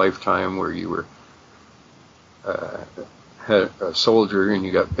previous lifetime where you were had a soldier and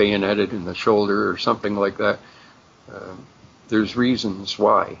you got bayoneted in the shoulder or something like that. There's reasons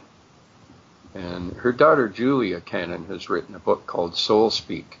why. And her daughter Julia Cannon has written a book called Soul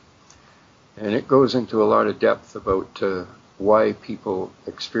Speak, and it goes into a lot of depth about why people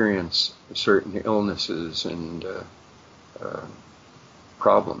experience certain illnesses and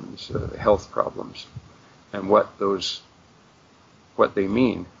problems, health problems, and what they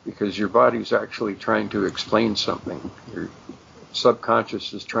mean, because your body's actually trying to explain something. Your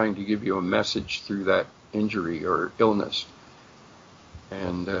subconscious is trying to give you a message through that injury or illness.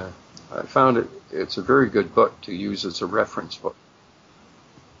 And I found it's a very good book to use as a reference book.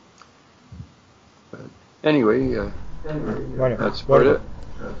 But anyway, that's about it.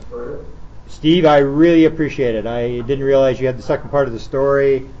 Steve, I really appreciate it. I didn't realize you had the second part of the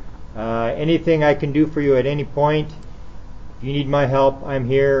story. Anything I can do for you at any point, if you need my help, I'm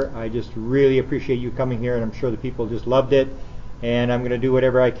here. I just really appreciate you coming here, and I'm sure the people just loved it. And I'm going to do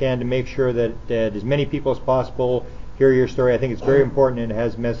whatever I can to make sure that as many people as possible hear your story. I think it's very important, and it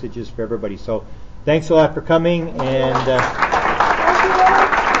has messages for everybody. So thanks a lot for coming, and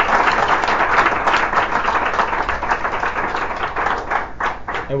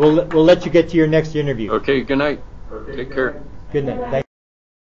we'll let you get to your next interview. Okay, good night. Take care. Good night. Thank